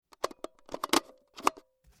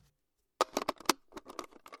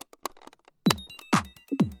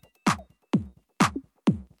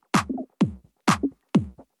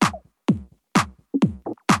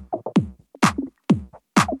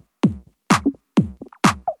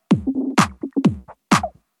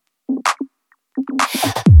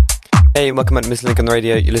Hey, welcome back to Miss Link on the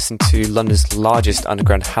radio. You listen to London's largest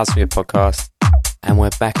underground house music podcast, and we're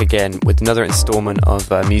back again with another installment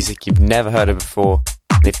of music you've never heard of before.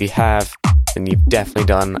 And if you have, then you've definitely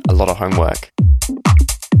done a lot of homework.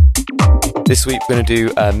 This week we're going to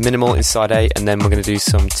do minimal inside A, and then we're going to do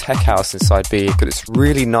some tech house inside B. Got this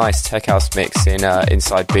really nice tech house mix in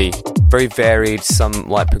inside B. Very varied, some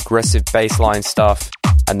like progressive bassline stuff,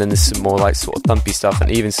 and then there's some more like sort of thumpy stuff,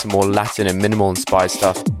 and even some more Latin and minimal inspired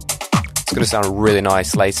stuff. It's going to sound really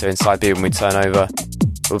nice later inside B when we turn over.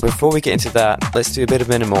 But before we get into that, let's do a bit of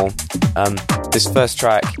minimal. This first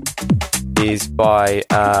track is by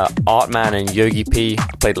Artman and Yogi P.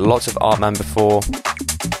 I played lots of Artman before.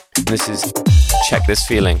 And this is Check This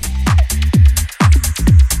Feeling.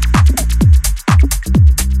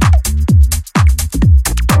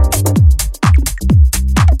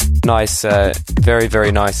 Nice, very,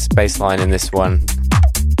 very nice bass line in this one.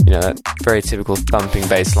 You know, that very typical thumping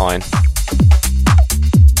bass line.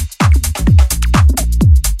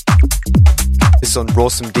 This is on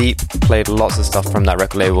Rawsome Deep. Played lots of stuff from that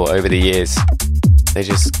record label over the years. They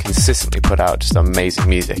just consistently put out just amazing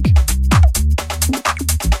music.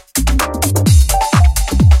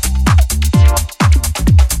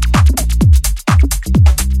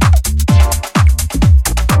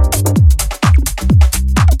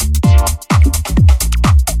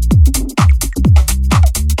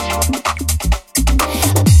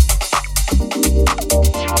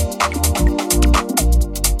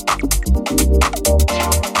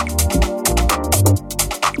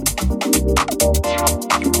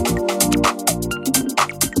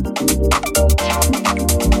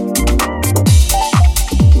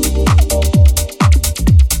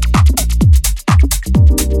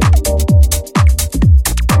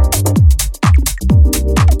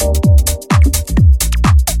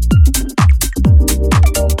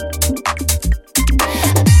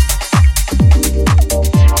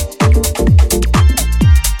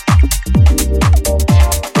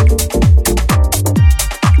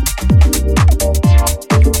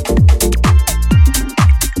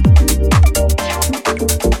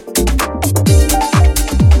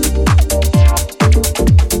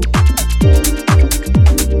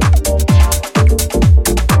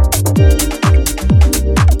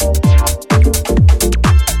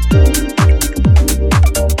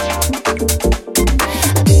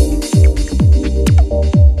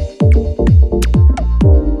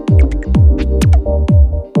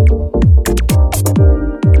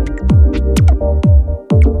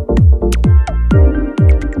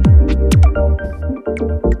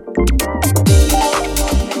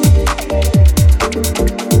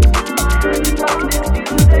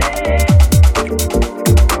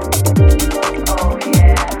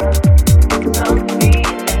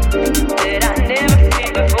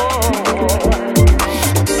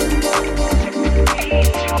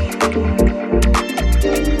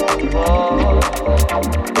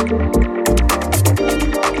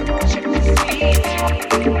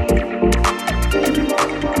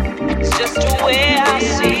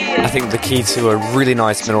 To a really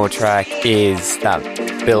nice middle track is that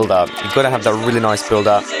build up. You've got to have that really nice build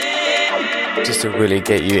up just to really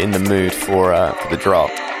get you in the mood for the drop.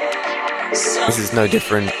 This is no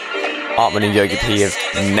different. Artman and Yogi P have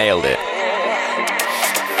nailed it.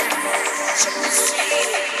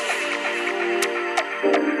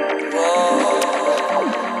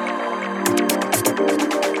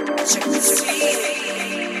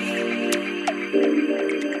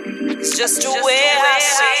 It's just the way I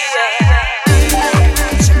see it.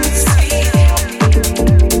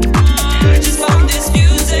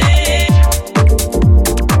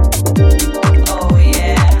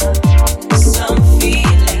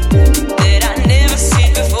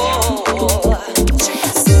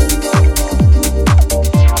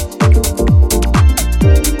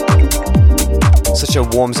 Such a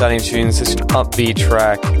warm sounding tune, such an upbeat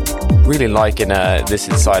track. Really liking this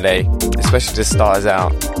inside A, especially to start us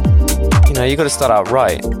out. You know, you got to start out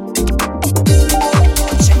right. If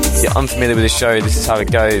you're unfamiliar with the show, this is how it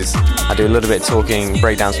goes. I do a little bit of talking,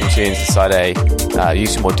 break down some tunes inside A,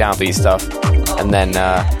 use some more downbeat stuff, and then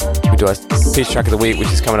we do a feature track of the week,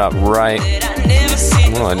 which is coming up right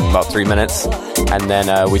in about 3 minutes, and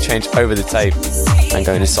then we change over the tape and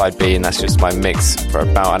go into side B, and that's just my mix for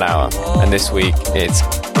about an hour. And this week it's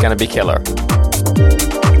gonna be killer.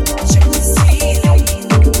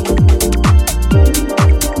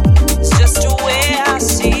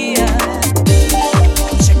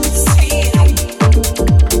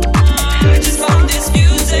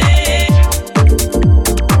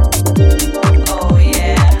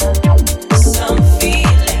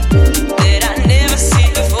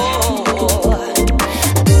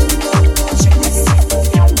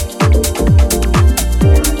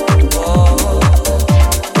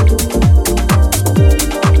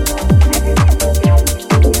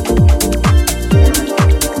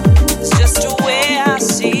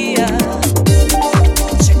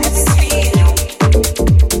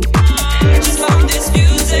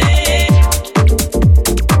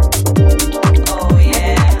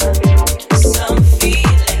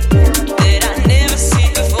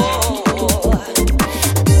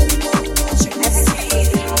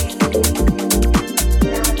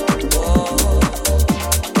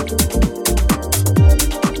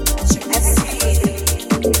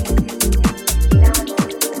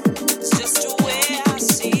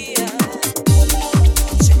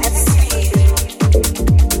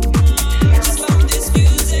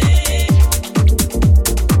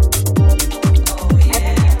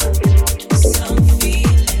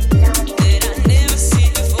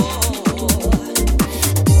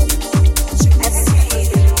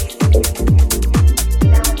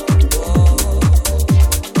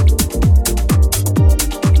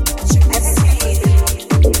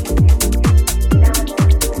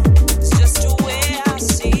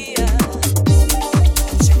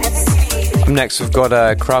 Next we've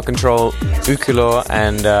got Crowd Control, Ukulor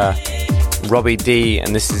and Robbie D,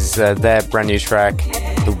 and this is their brand new track,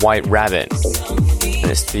 The White Rabbit,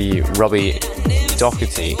 and it's the Robbie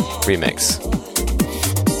Doherty remix.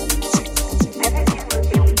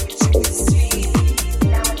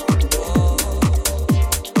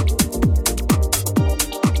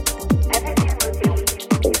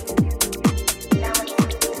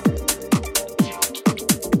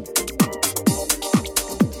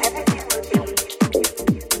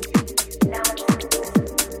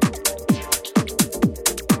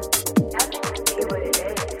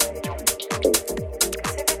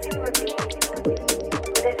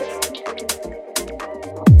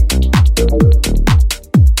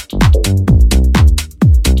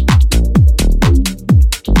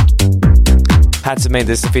 Had to make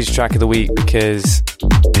this the feature track of the week because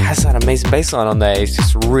it has that amazing bass line on there. It's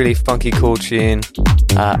just a really funky, cool tune,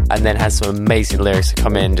 and then has some amazing lyrics to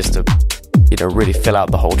come in just to, really fill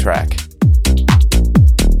out the whole track.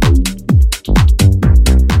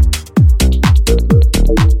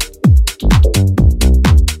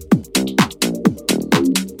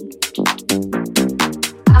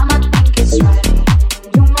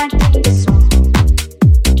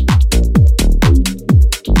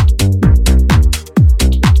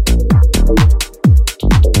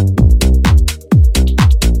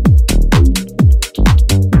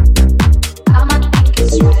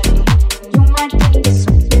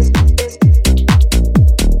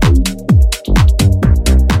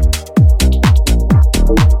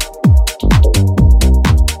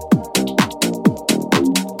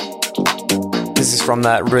 From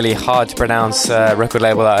that really hard to pronounce record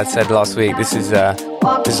label that I said last week. This is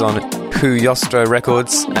on Hu Yostro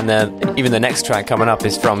Records, and then even the next track coming up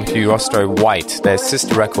is from Hu Yostro White, their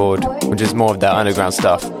sister record, which is more of their underground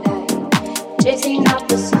stuff. Chasing up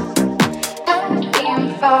the sun, I've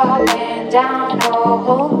been falling down a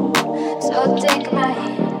hole. So take my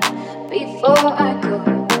hand before I go.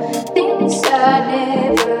 Things are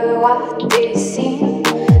never what they seem.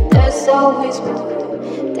 There's always more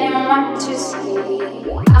than what you see.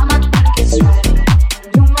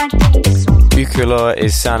 Ukulor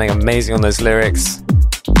is sounding amazing on those lyrics.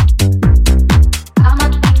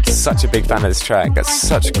 Such a big fan of this track. Got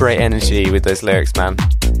such great energy with those lyrics, man.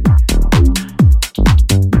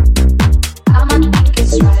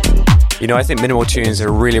 I think minimal tunes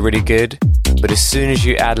are really, really good, but as soon as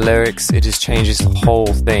you add lyrics, it just changes the whole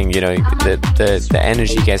thing. The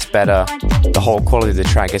energy gets better, the whole quality of the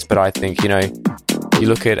track gets better, I think. You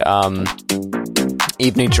look at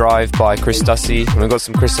Evening Drive by Chris Dussy, and we've got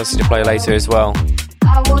some Chris Dussy to play later as well.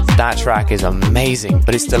 That track is amazing,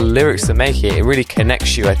 but it's the lyrics that make it. It really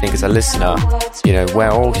connects you, I think, as a listener. We're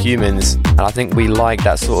all humans, and I think we like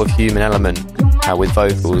that sort of human element with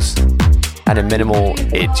vocals. And in minimal,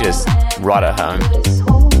 it just right at home.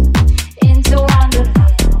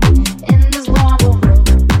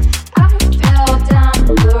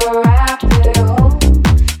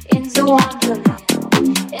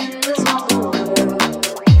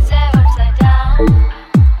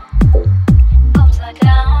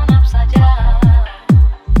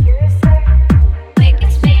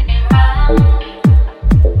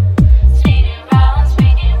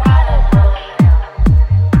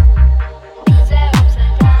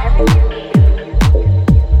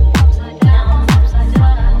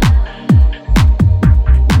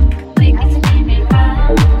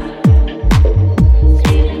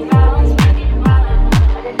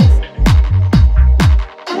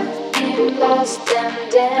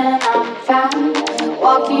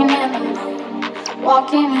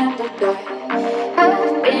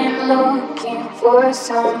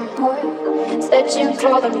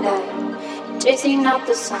 Chasing up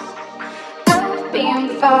the sun, I've been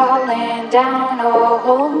falling down a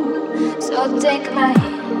hole. So take my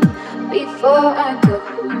hand before I go.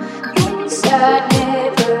 Things are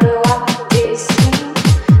never what they seem.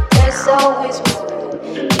 There's always more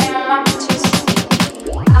than what you see.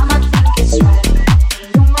 I might think it's right,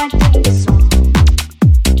 you might think it's wrong.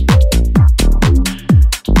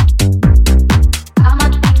 I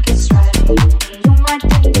might think it's right, you might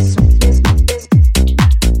think it's wrong.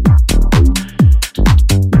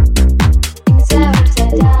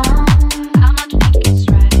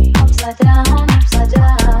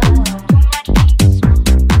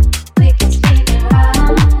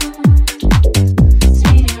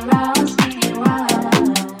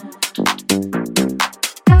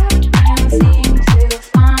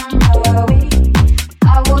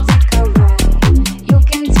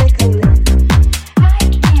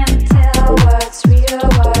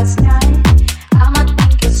 What's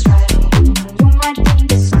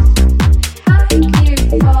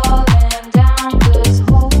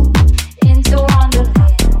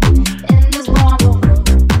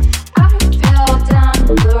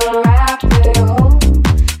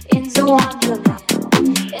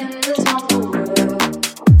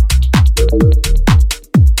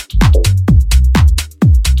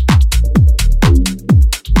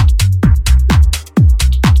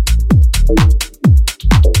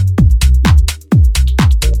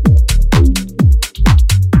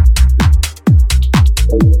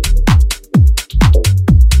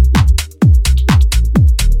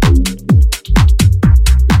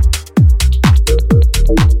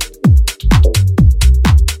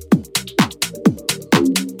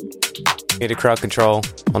Need a crowd control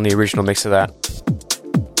on the original mix of that.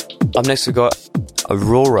 Up next we've got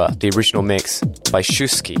Aurora, the original mix by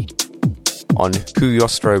Shusky on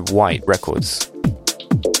Kuyostro White Records.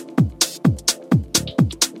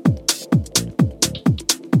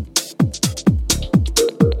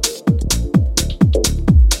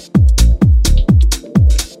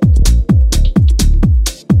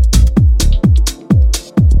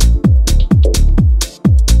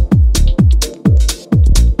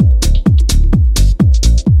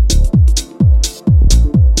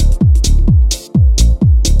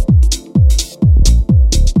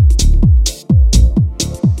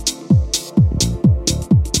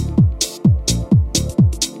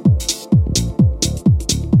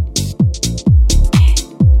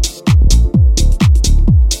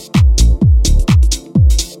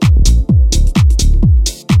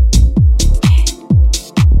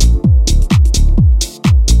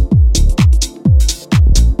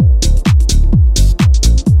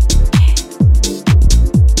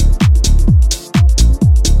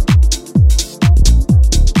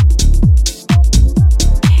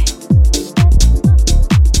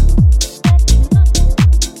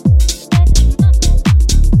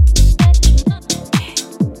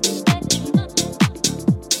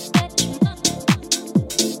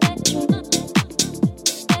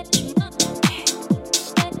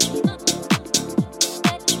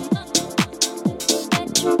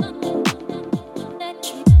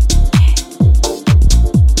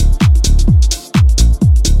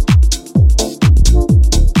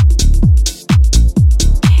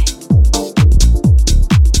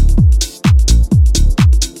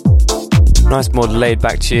 Nice, more laid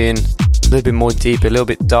back tune, a little bit more deep, a little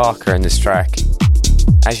bit darker in this track,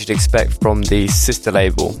 as you'd expect from the sister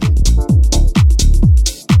label.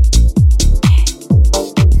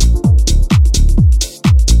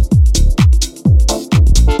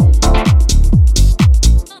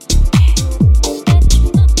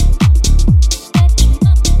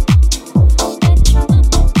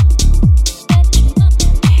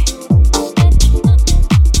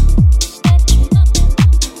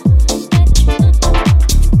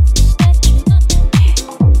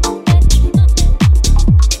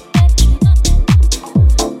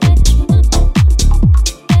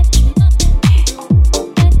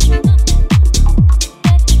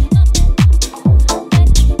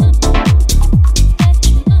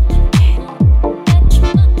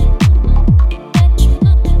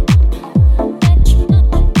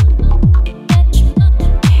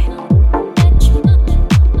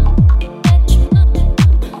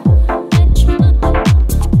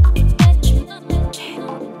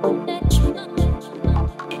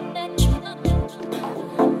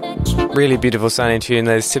 Really beautiful sounding tune.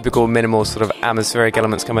 There's typical minimal sort of atmospheric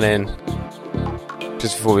elements coming in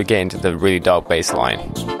just before we get into the really dark bass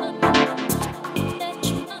line.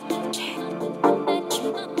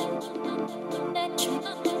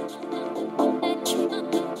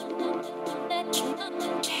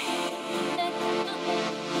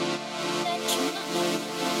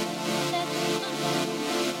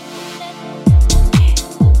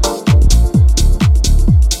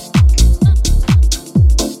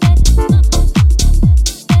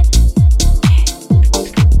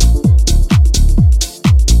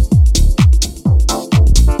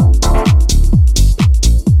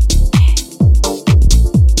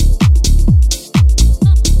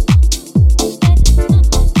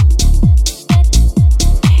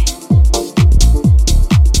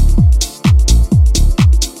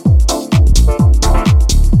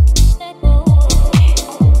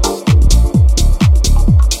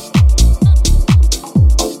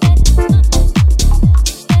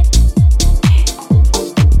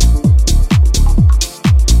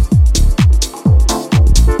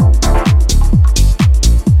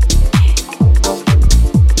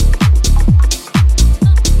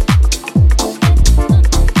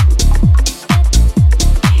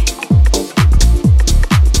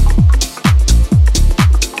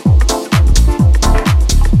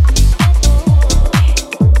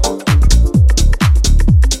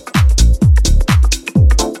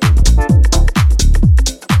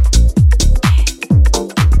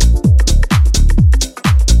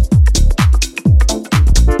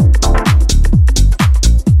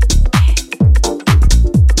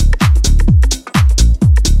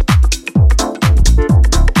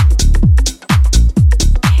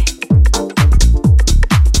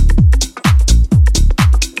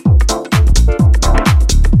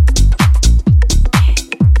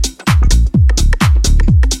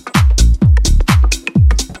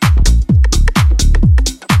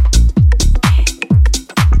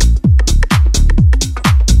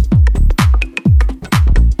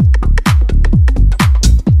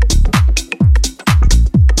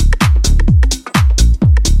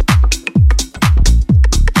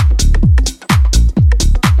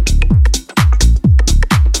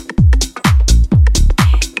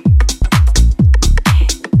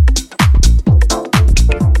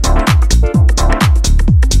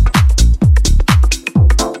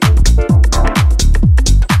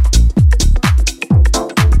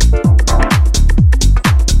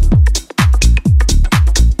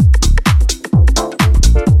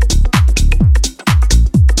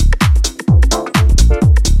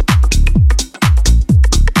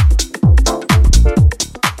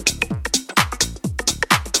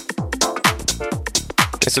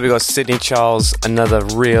 Next up we got Sydney Charles, another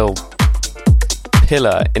real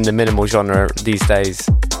pillar in the minimal genre these days,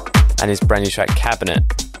 and his brand new track Cabinet.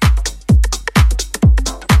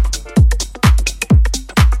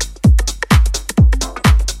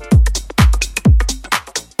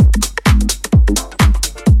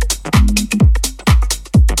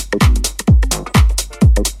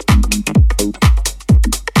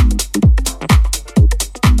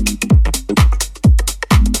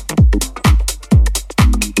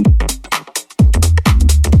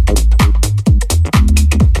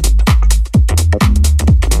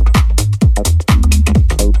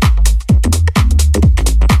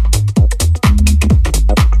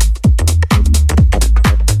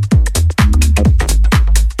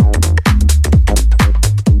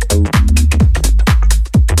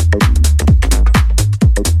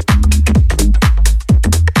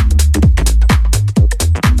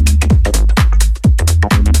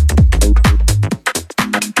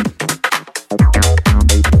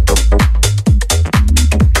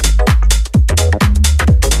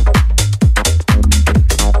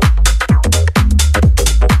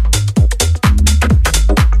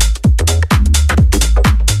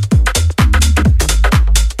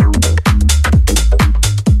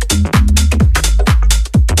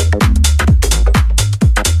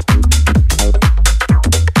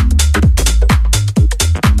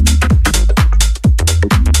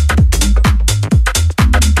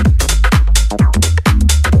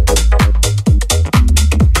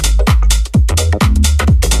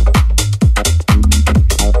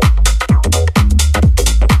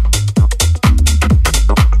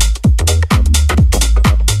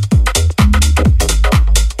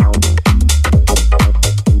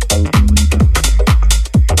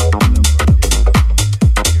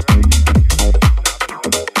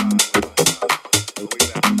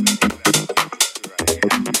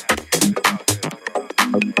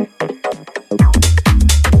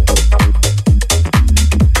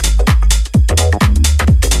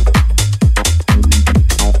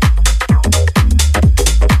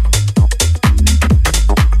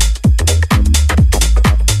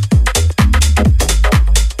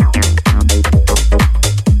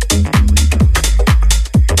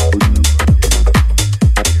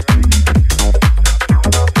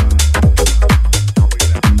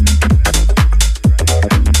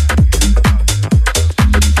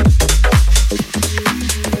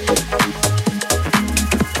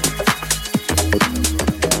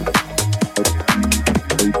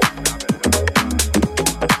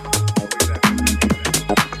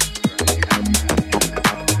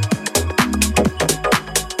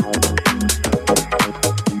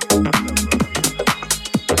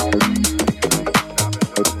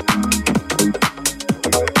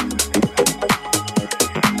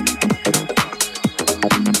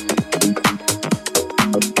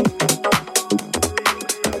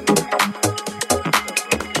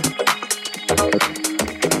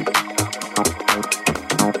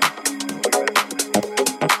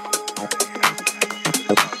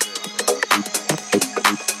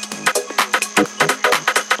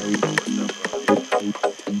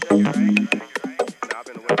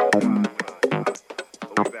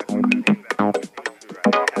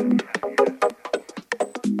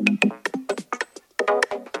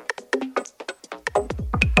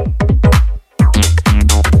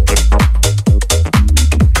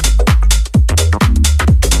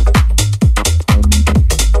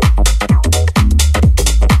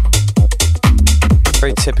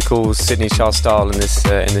 Typical Sydney Charles style in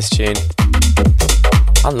this tune.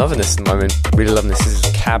 I'm loving this at the moment. Really loving this. This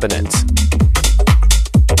is Cabinet.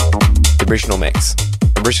 The original mix.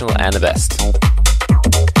 Original and the best.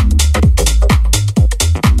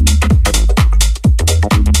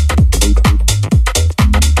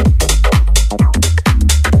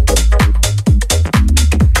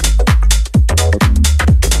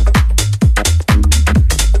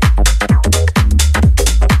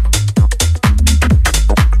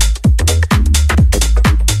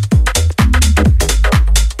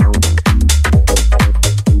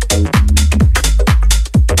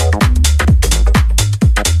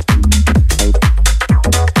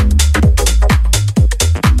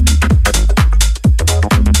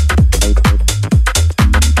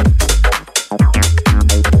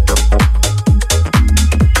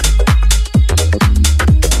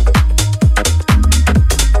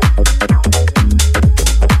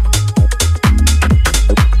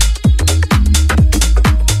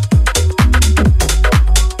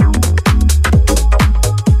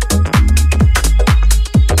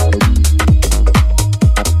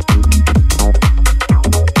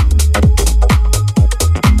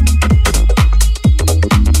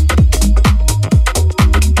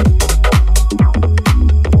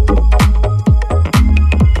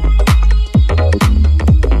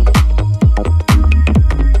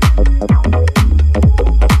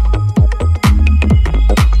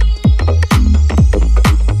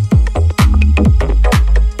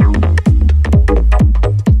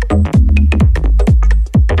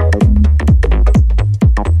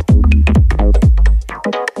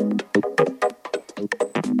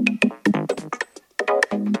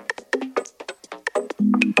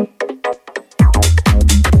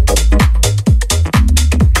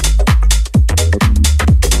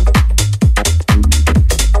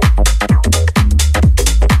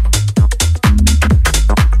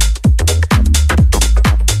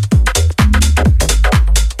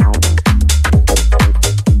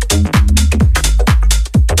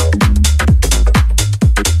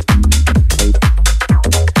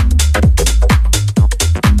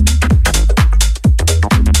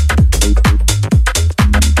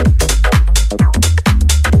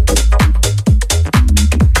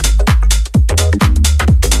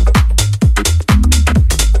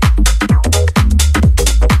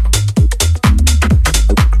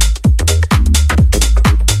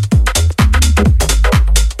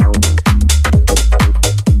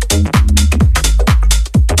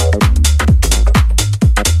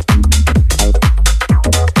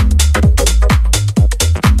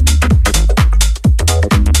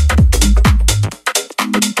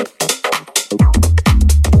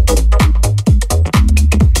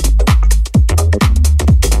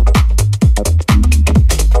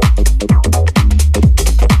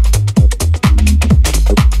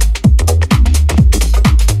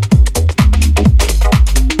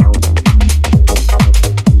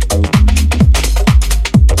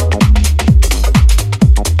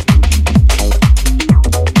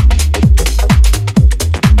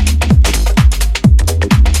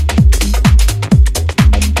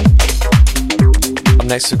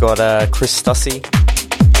 next we've got Chris Stussy.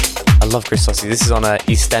 I love Chris Stussy. This is on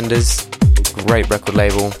EastEnders, great record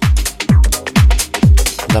label.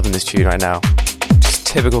 Loving this tune right now. Just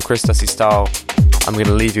typical Chris Stussy style. I'm going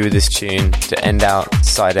to leave you with this tune to end out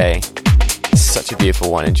side A. It's such a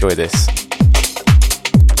beautiful one. Enjoy this.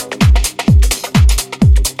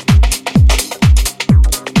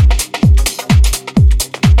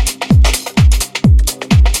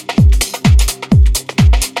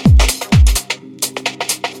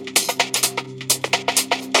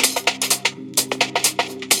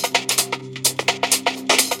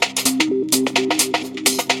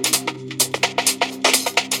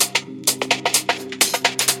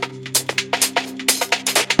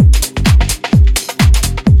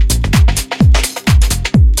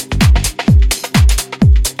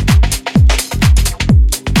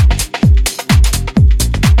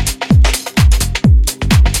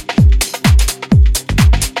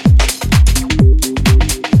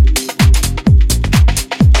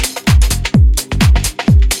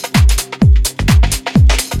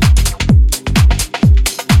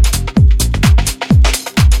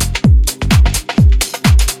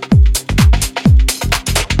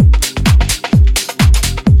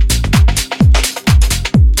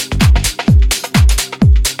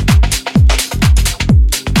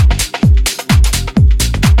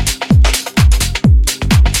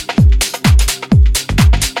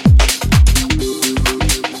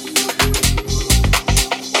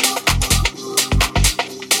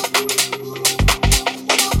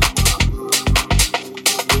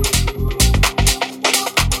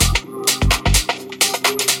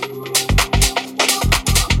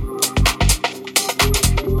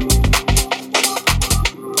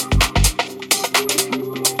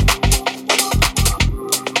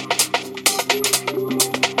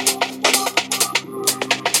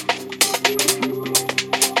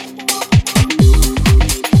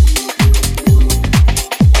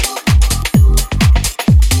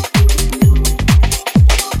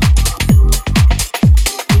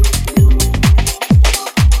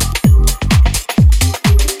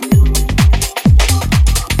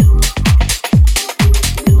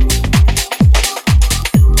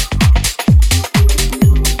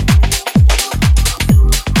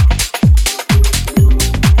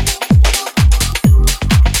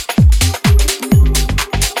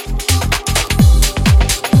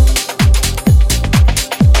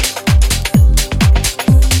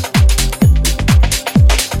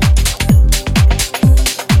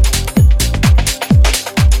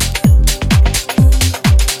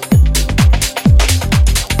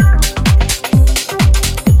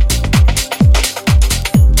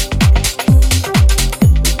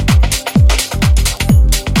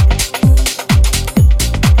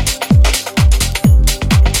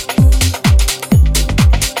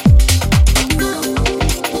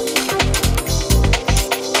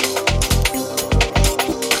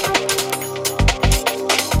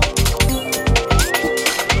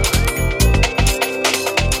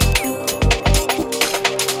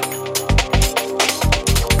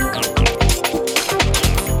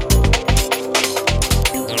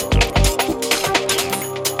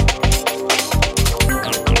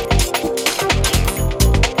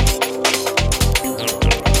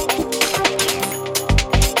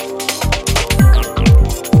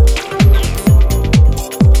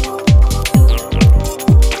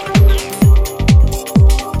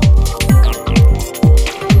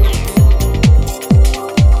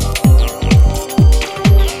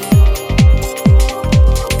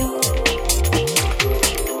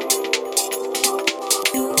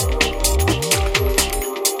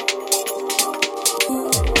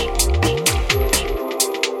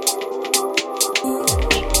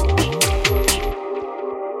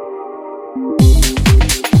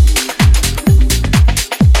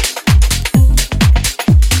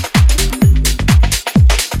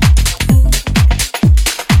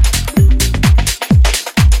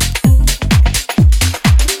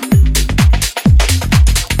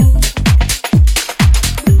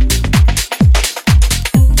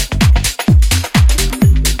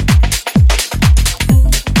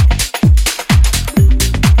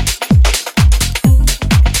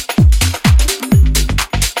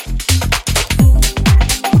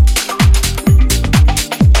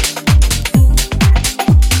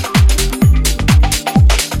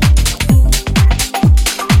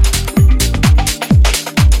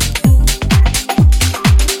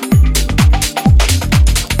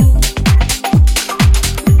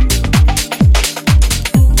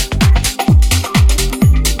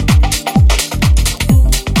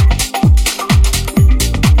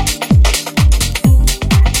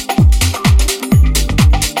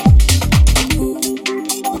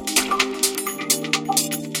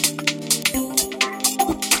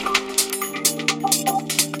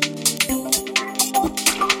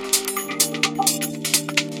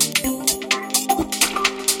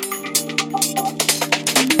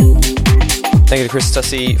 Thank you to Chris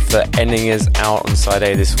Tussey for ending us out on side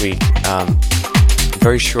A this week.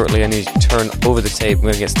 Very shortly, I need to turn over the tape. I'm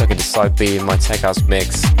going to get stuck into side B in my tech house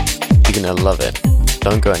mix. You're going to love it.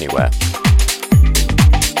 Don't go anywhere.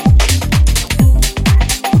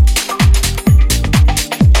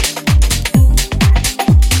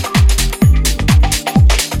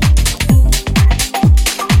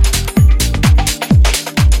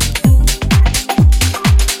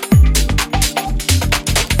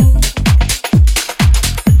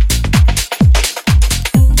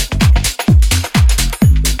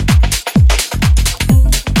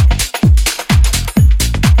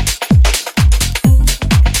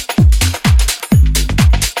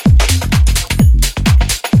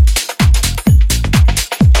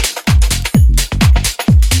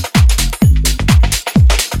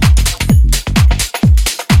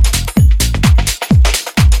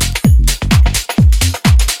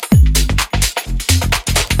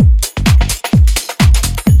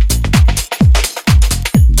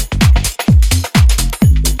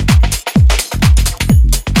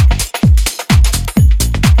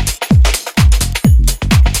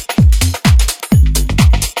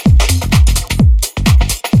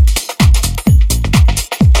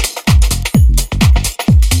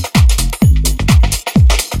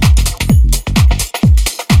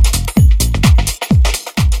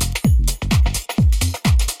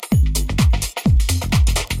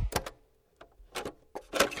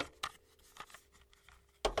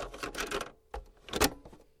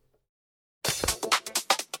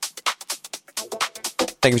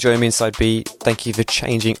 Thank you for joining me inside B. Thank you for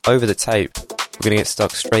changing over the tape. We're going to get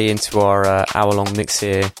stuck straight into our hour-long mix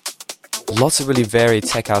here. Lots of really varied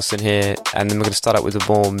tech house in here, and then we're going to start out with a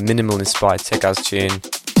more minimal-inspired tech house tune.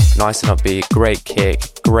 Nice and upbeat, great kick,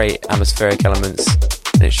 great atmospheric elements,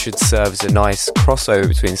 and it should serve as a nice crossover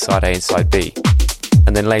between side A and side B.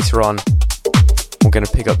 And then later on, we're going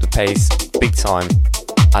to pick up the pace big time,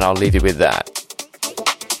 and I'll leave you with that.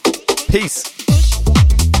 Peace!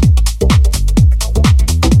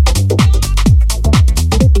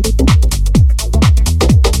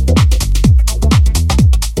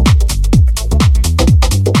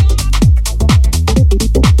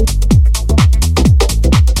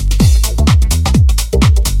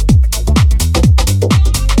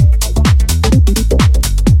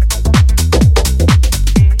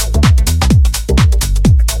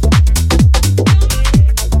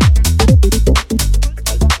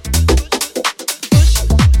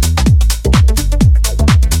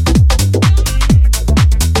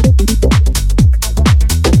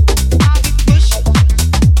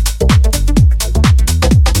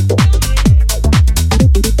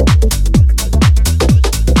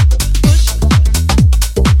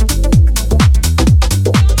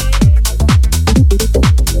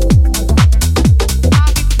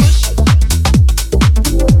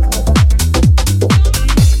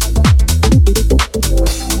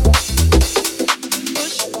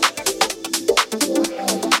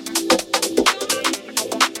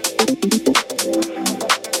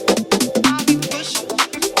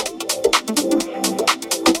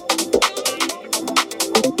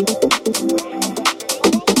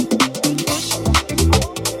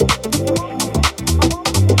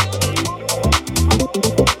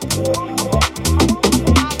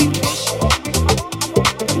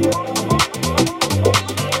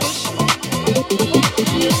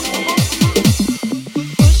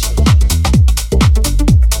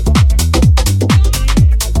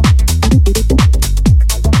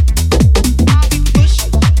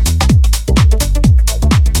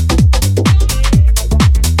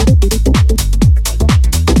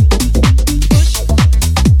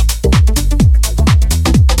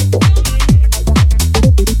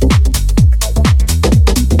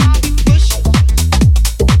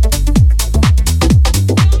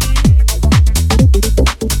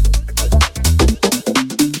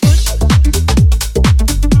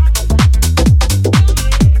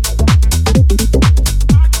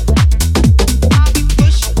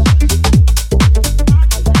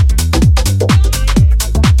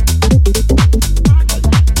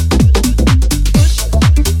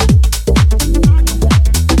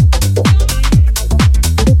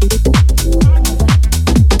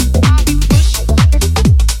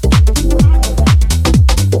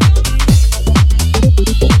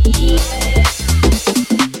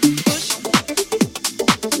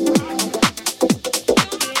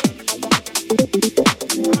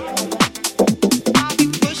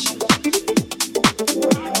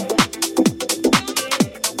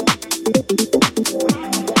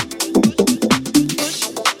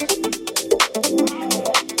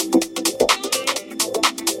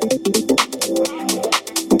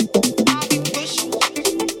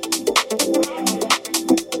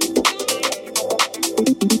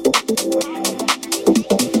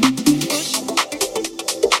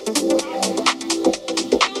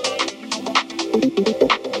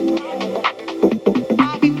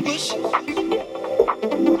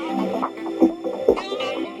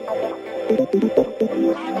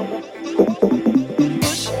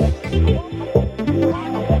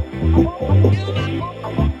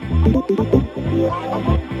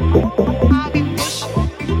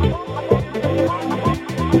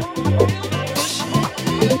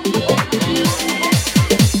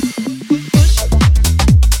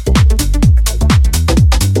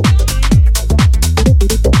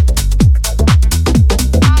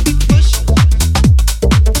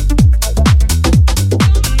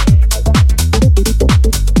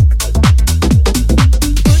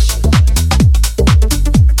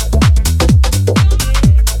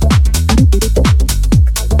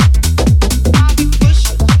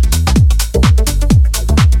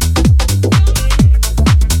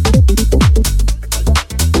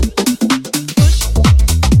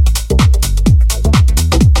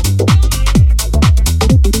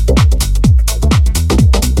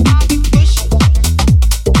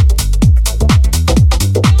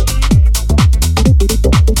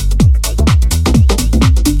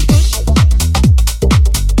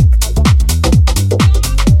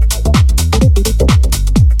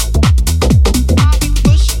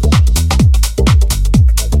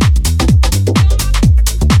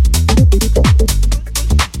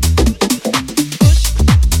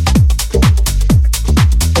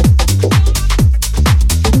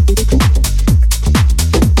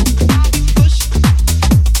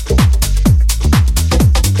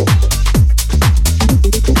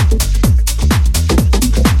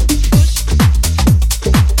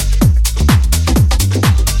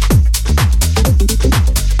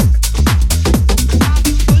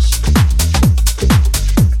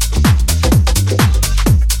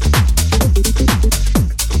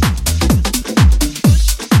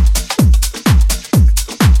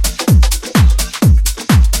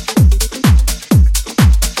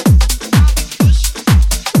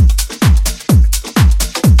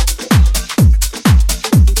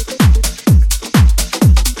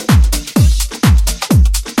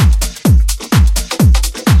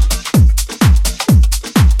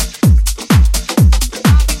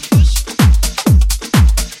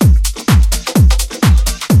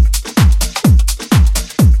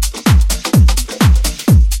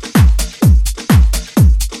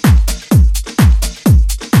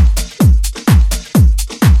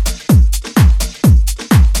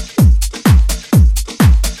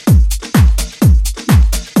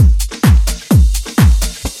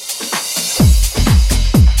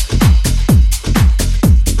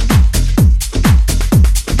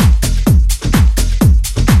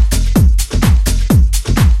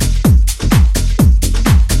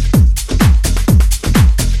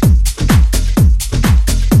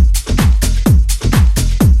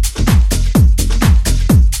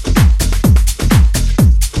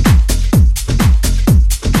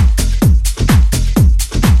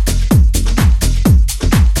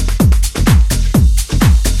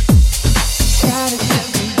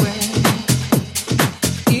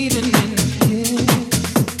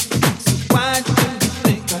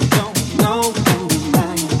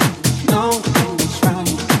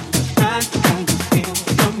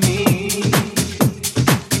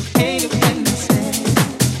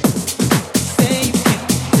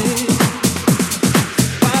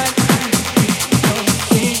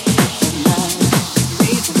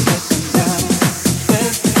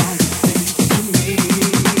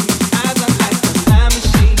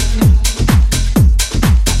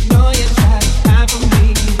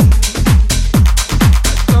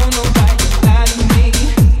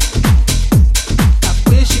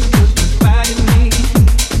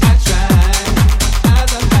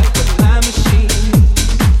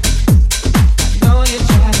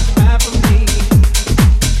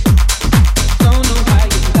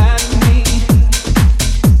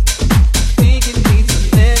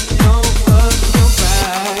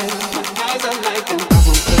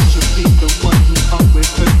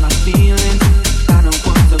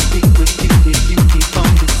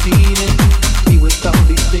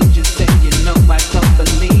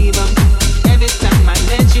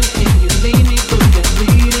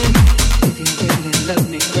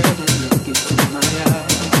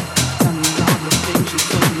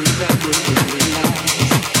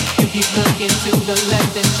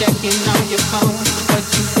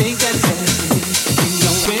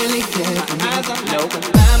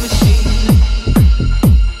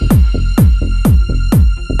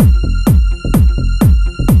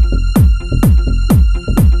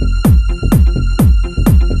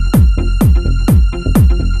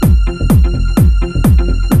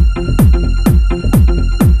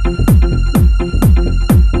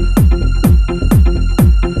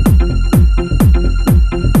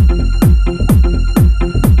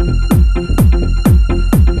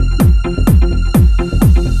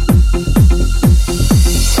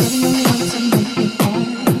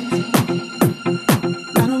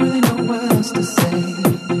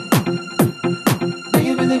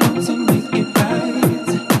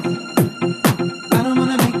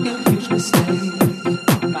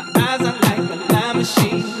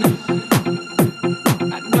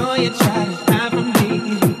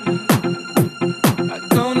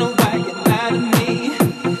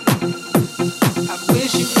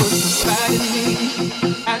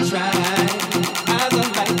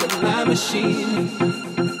 machine.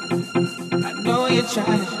 I know you're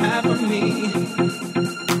trying to hide from me.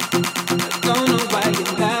 I don't know why you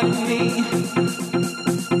lie to me.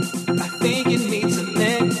 I think you need to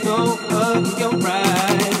let go of your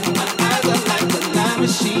pride. My eyes are like a lie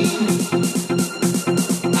machine.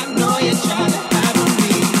 I know you're trying to hide from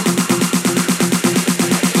me.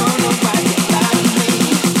 I don't know why you lie to me.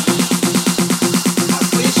 I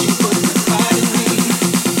wish you would confide in me.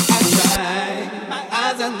 I tried. My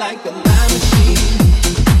eyes are like a lie machine.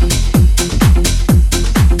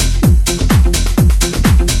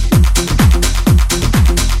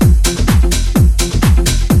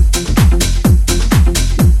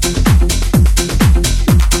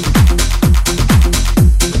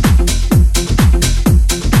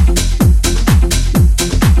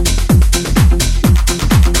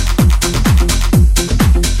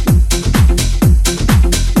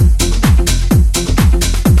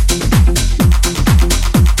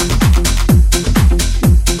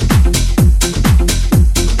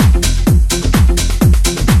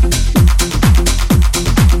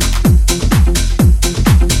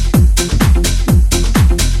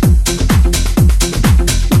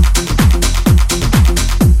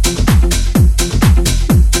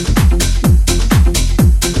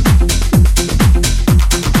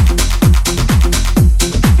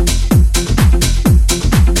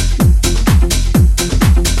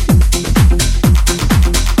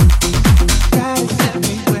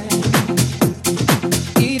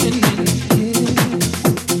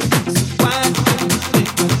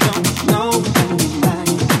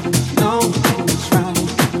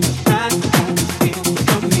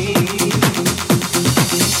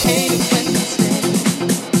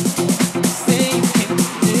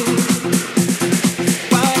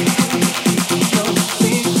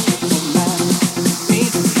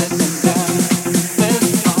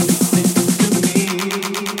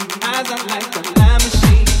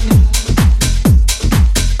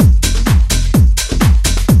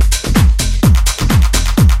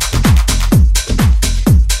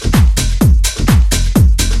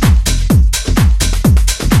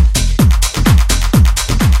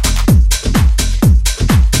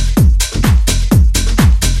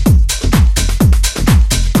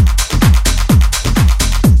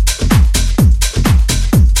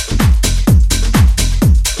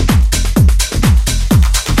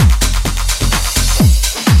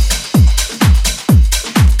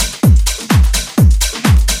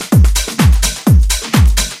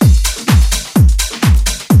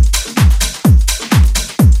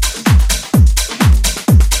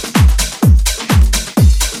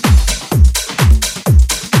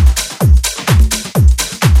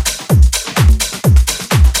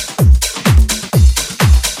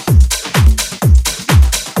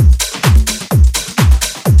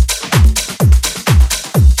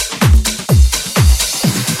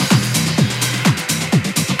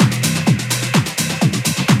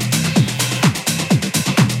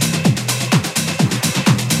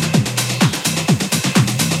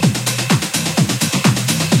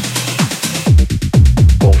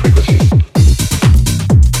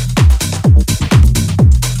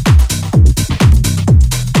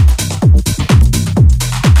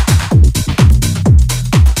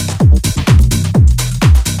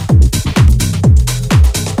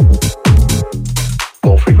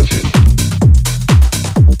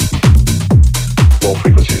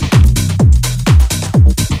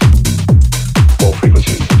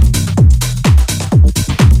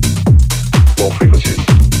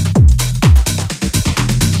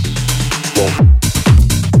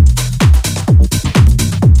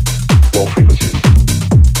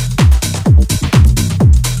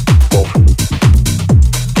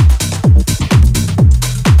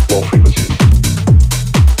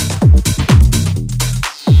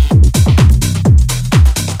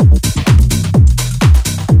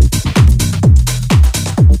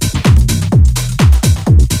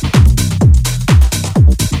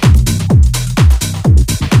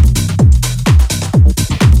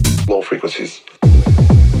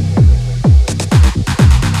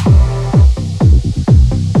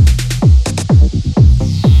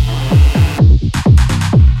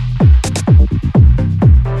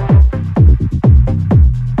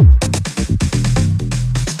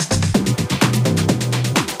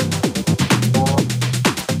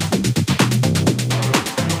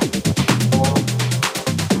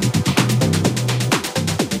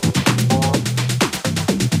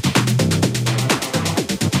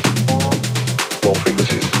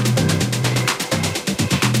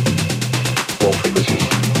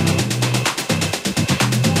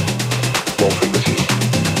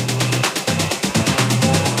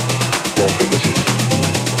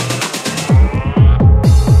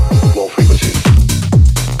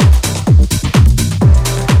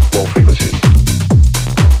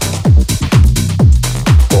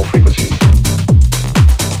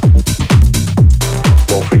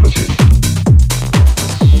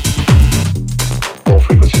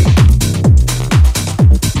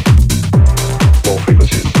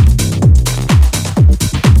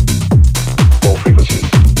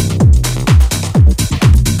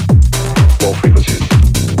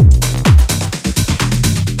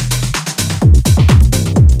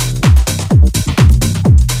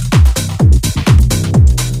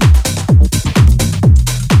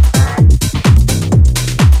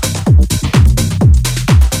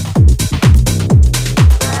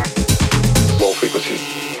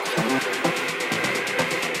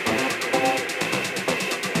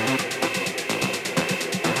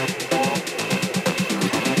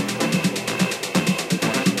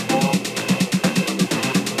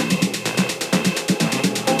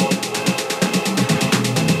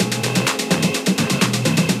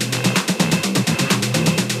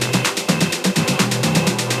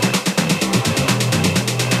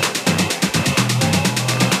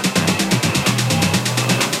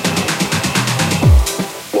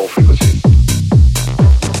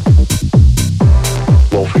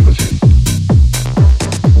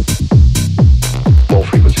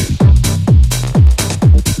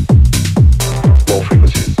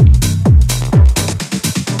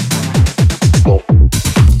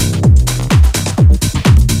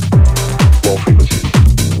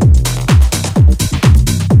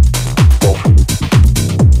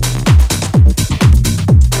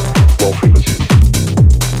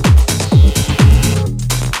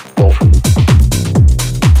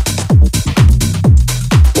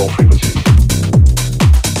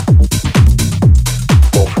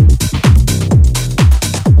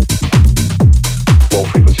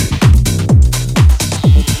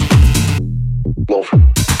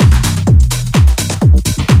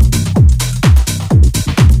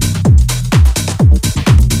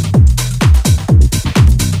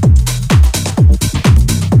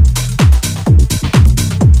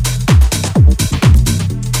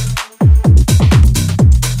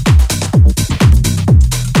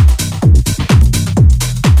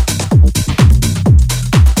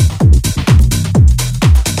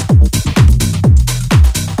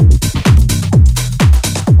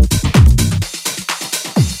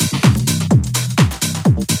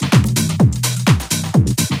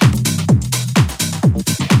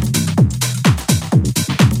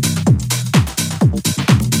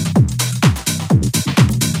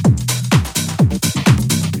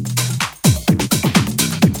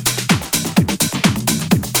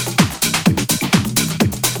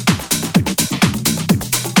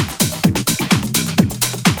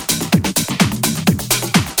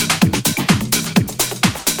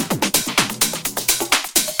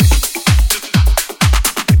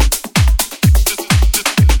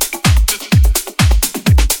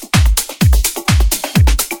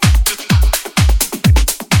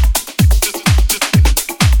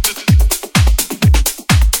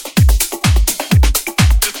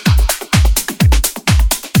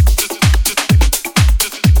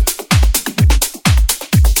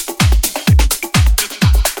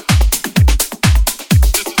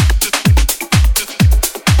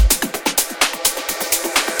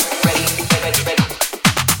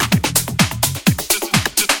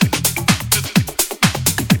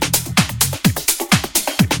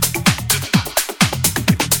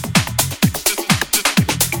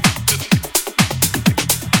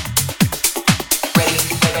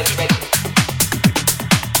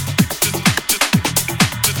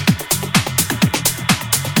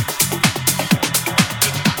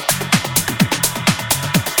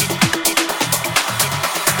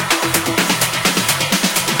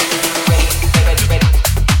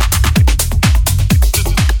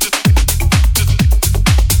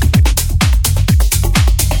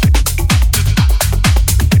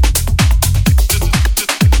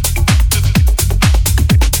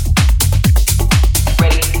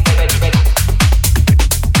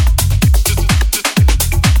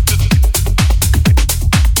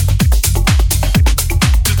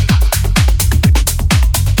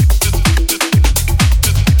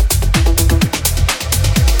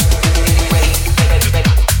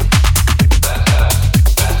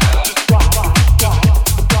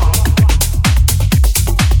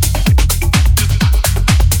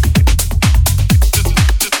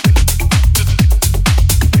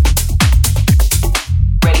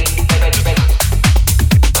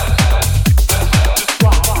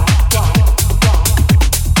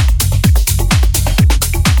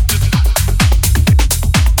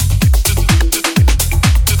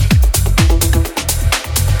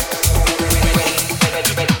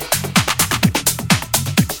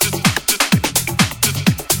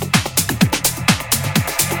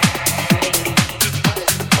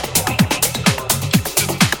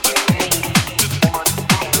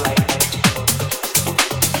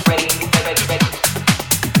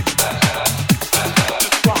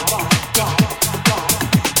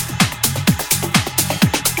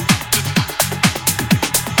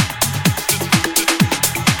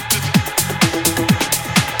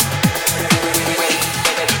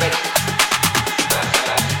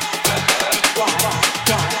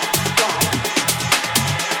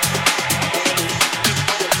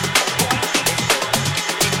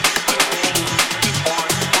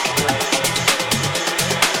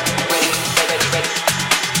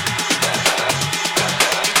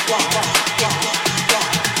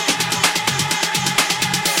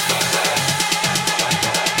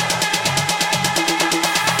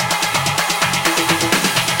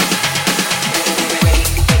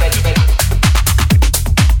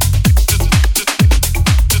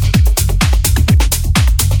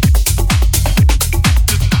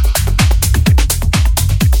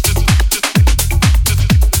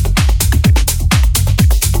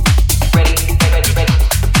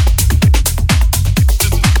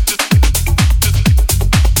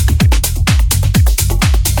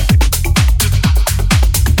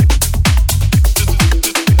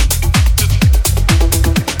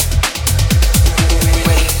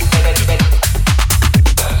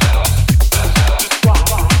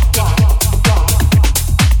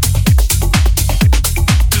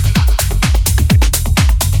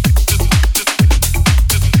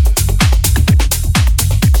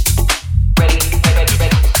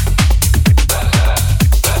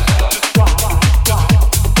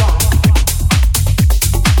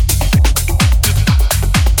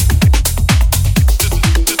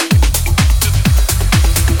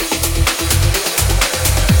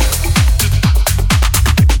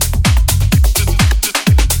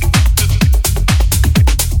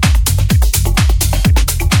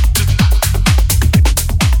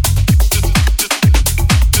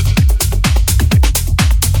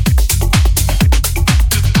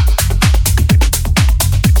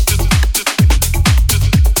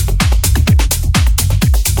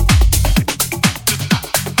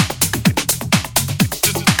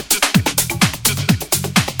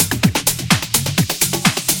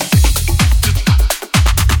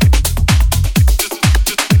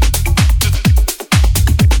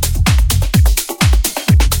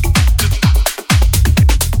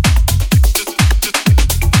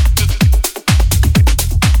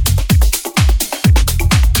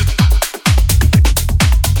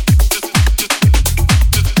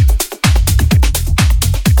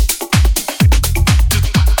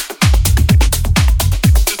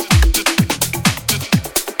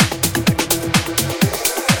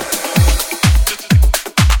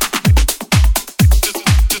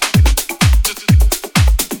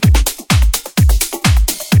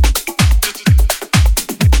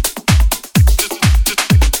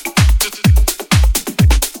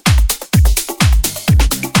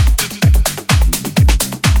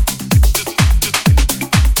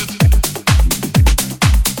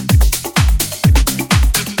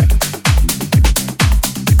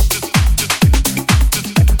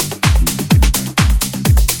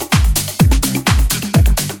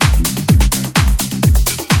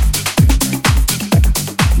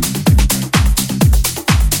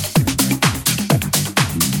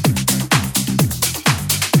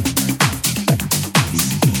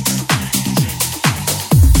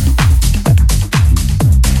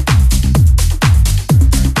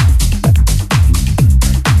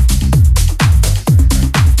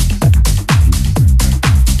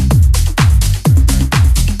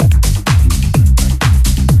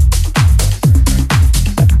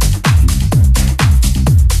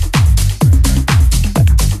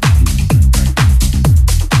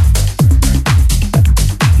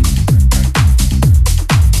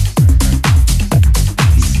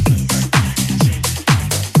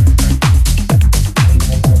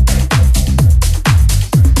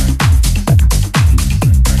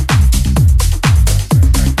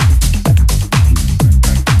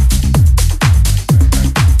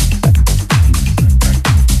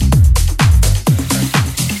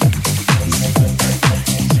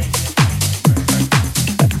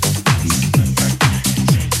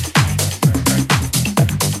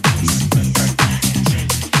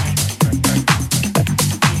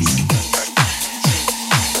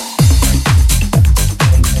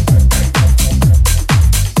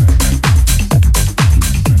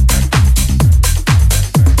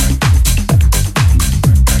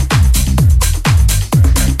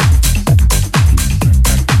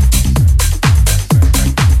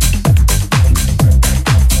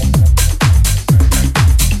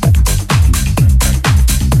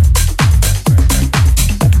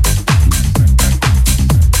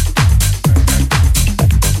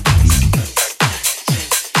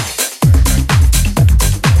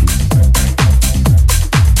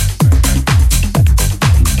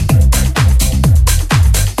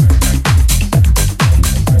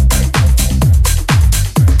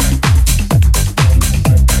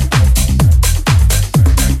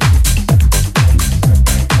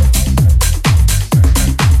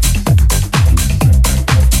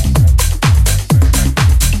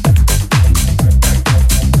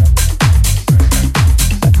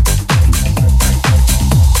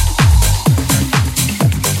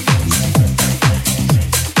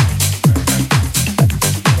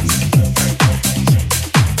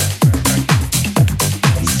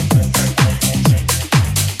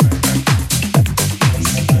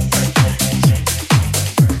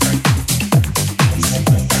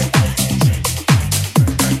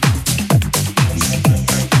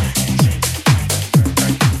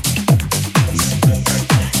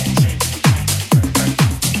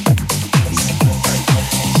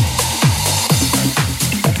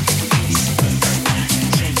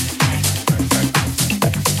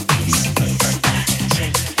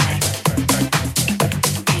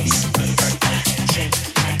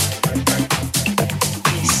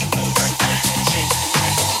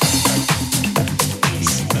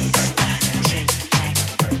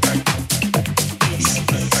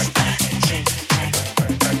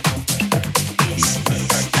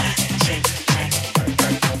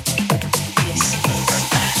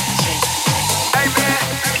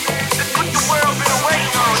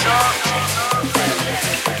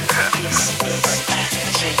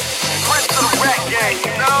 gang,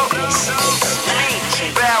 you know?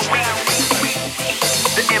 Bad week,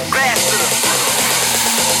 the ambassador.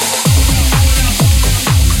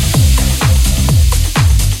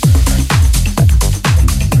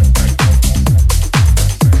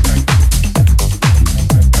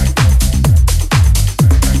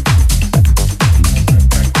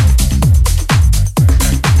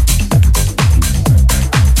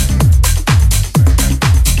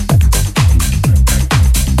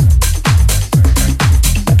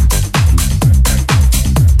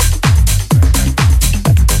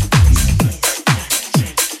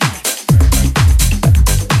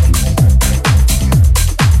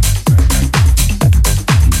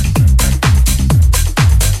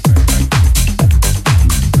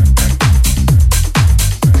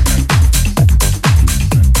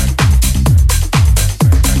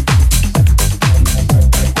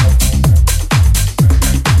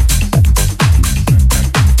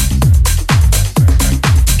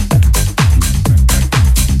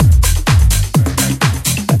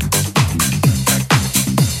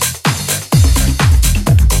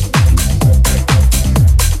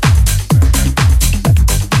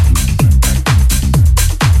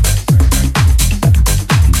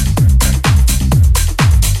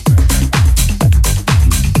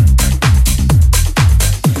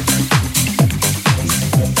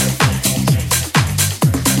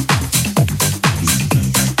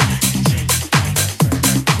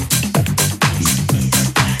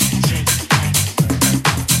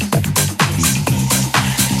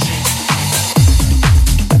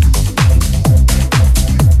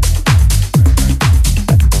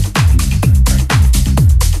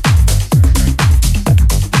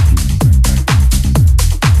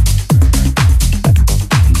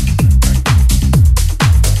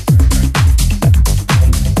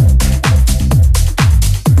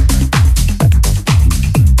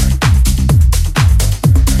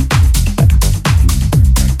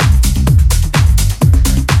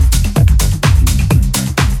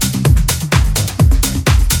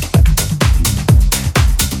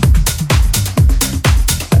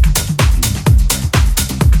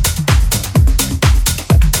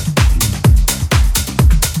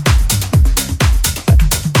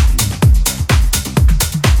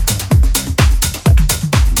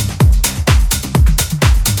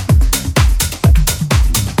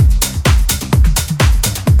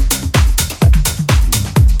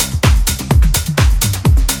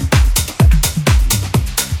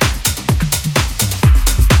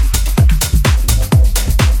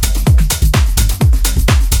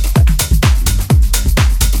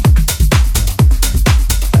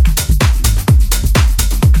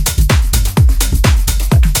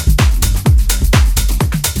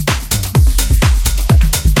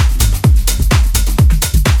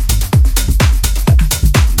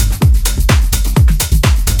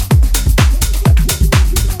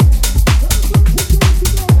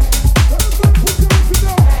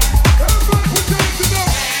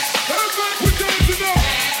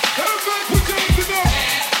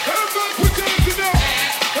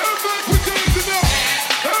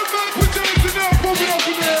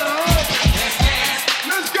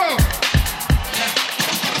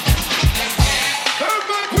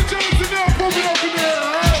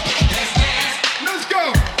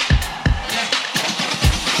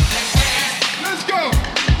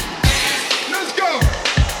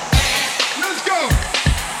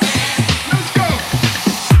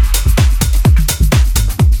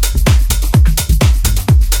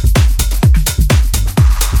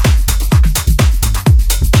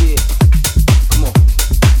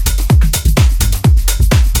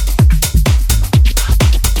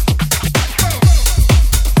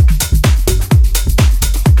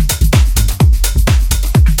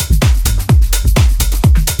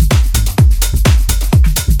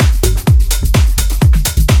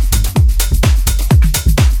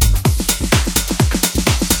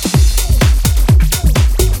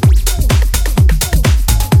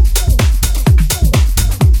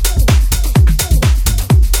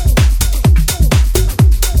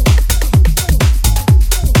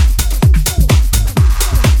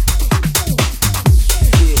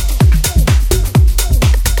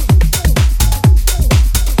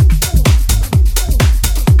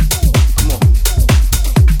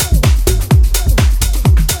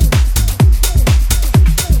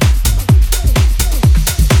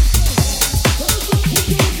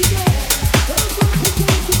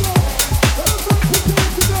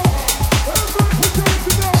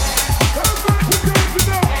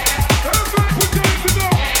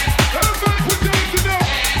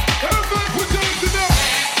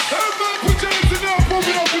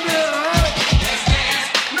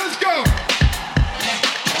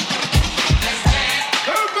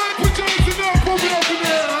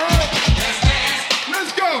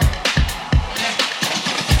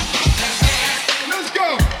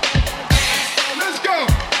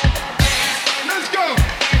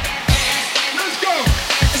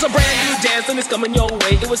 anthem is coming your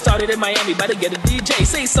way. It was started in Miami by the Get a DJ.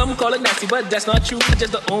 Say some call it nasty, but that's not true. It's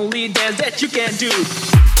just the only dance that you can do.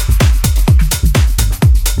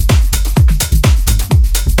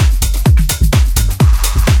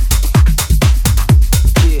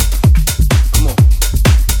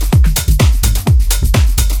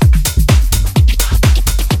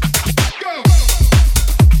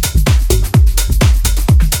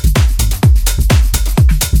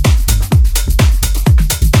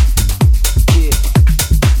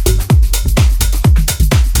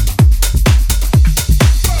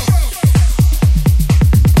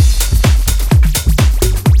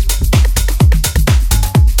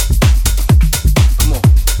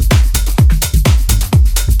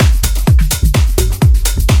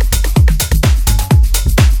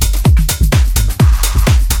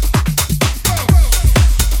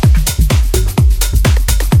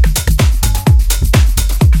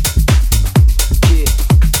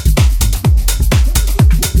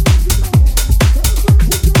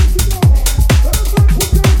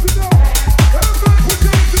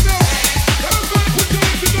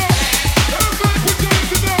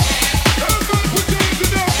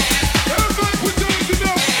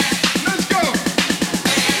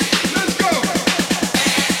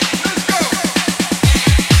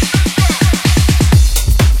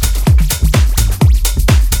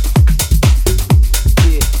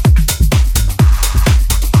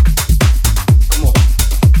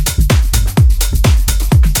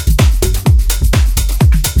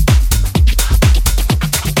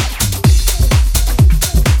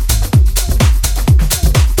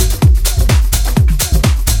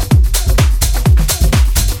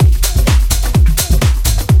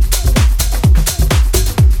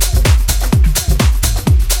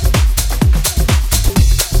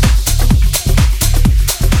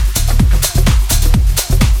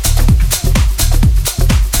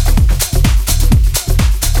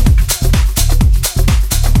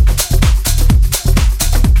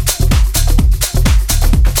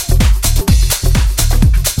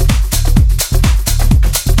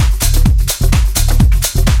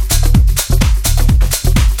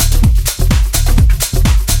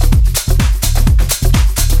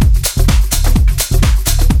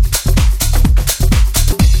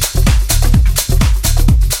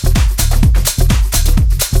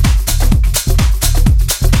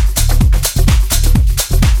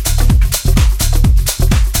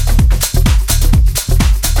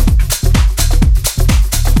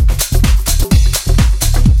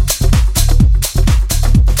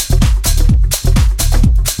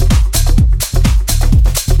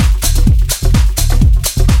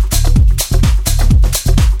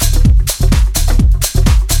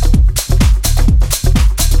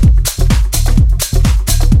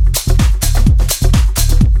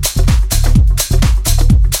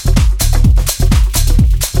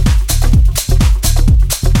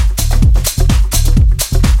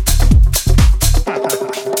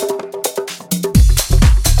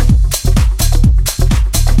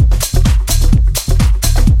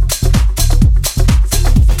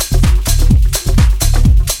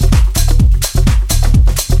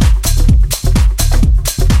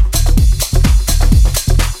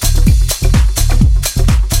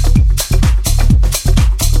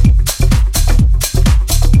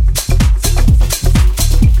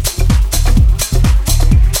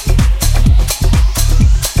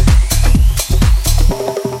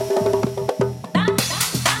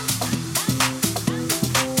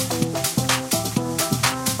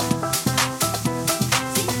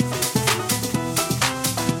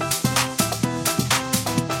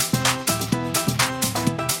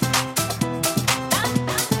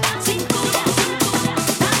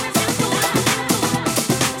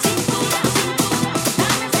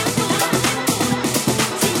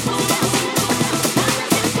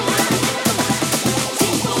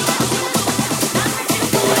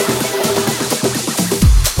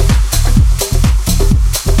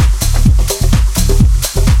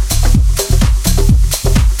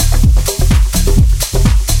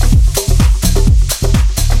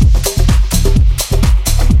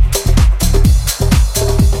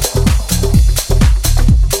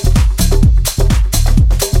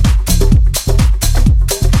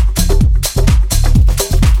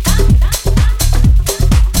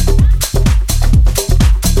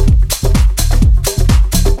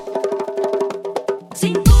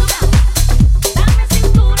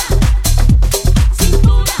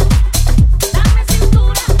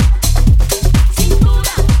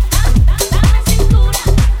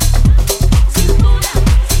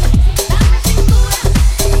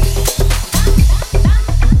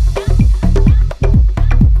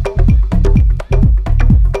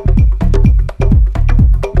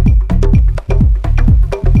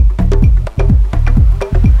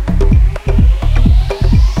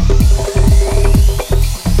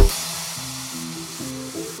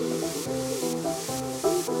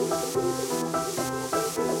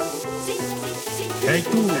 Hey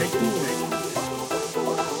tú,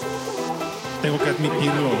 tengo que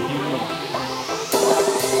admitirlo,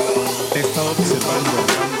 te he estado observando,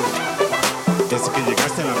 desde que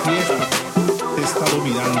llegaste a la fiesta, te he estado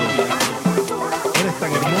mirando, eres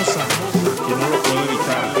tan hermosa que no lo puedo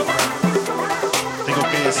evitar, tengo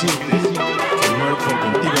que decirte que muero por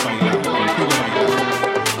contigo bailar,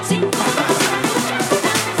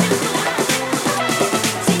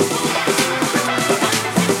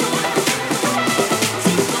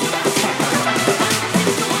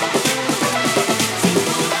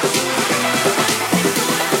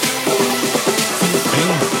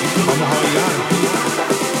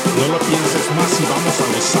 no lo pienses más y vamos a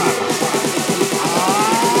gozar.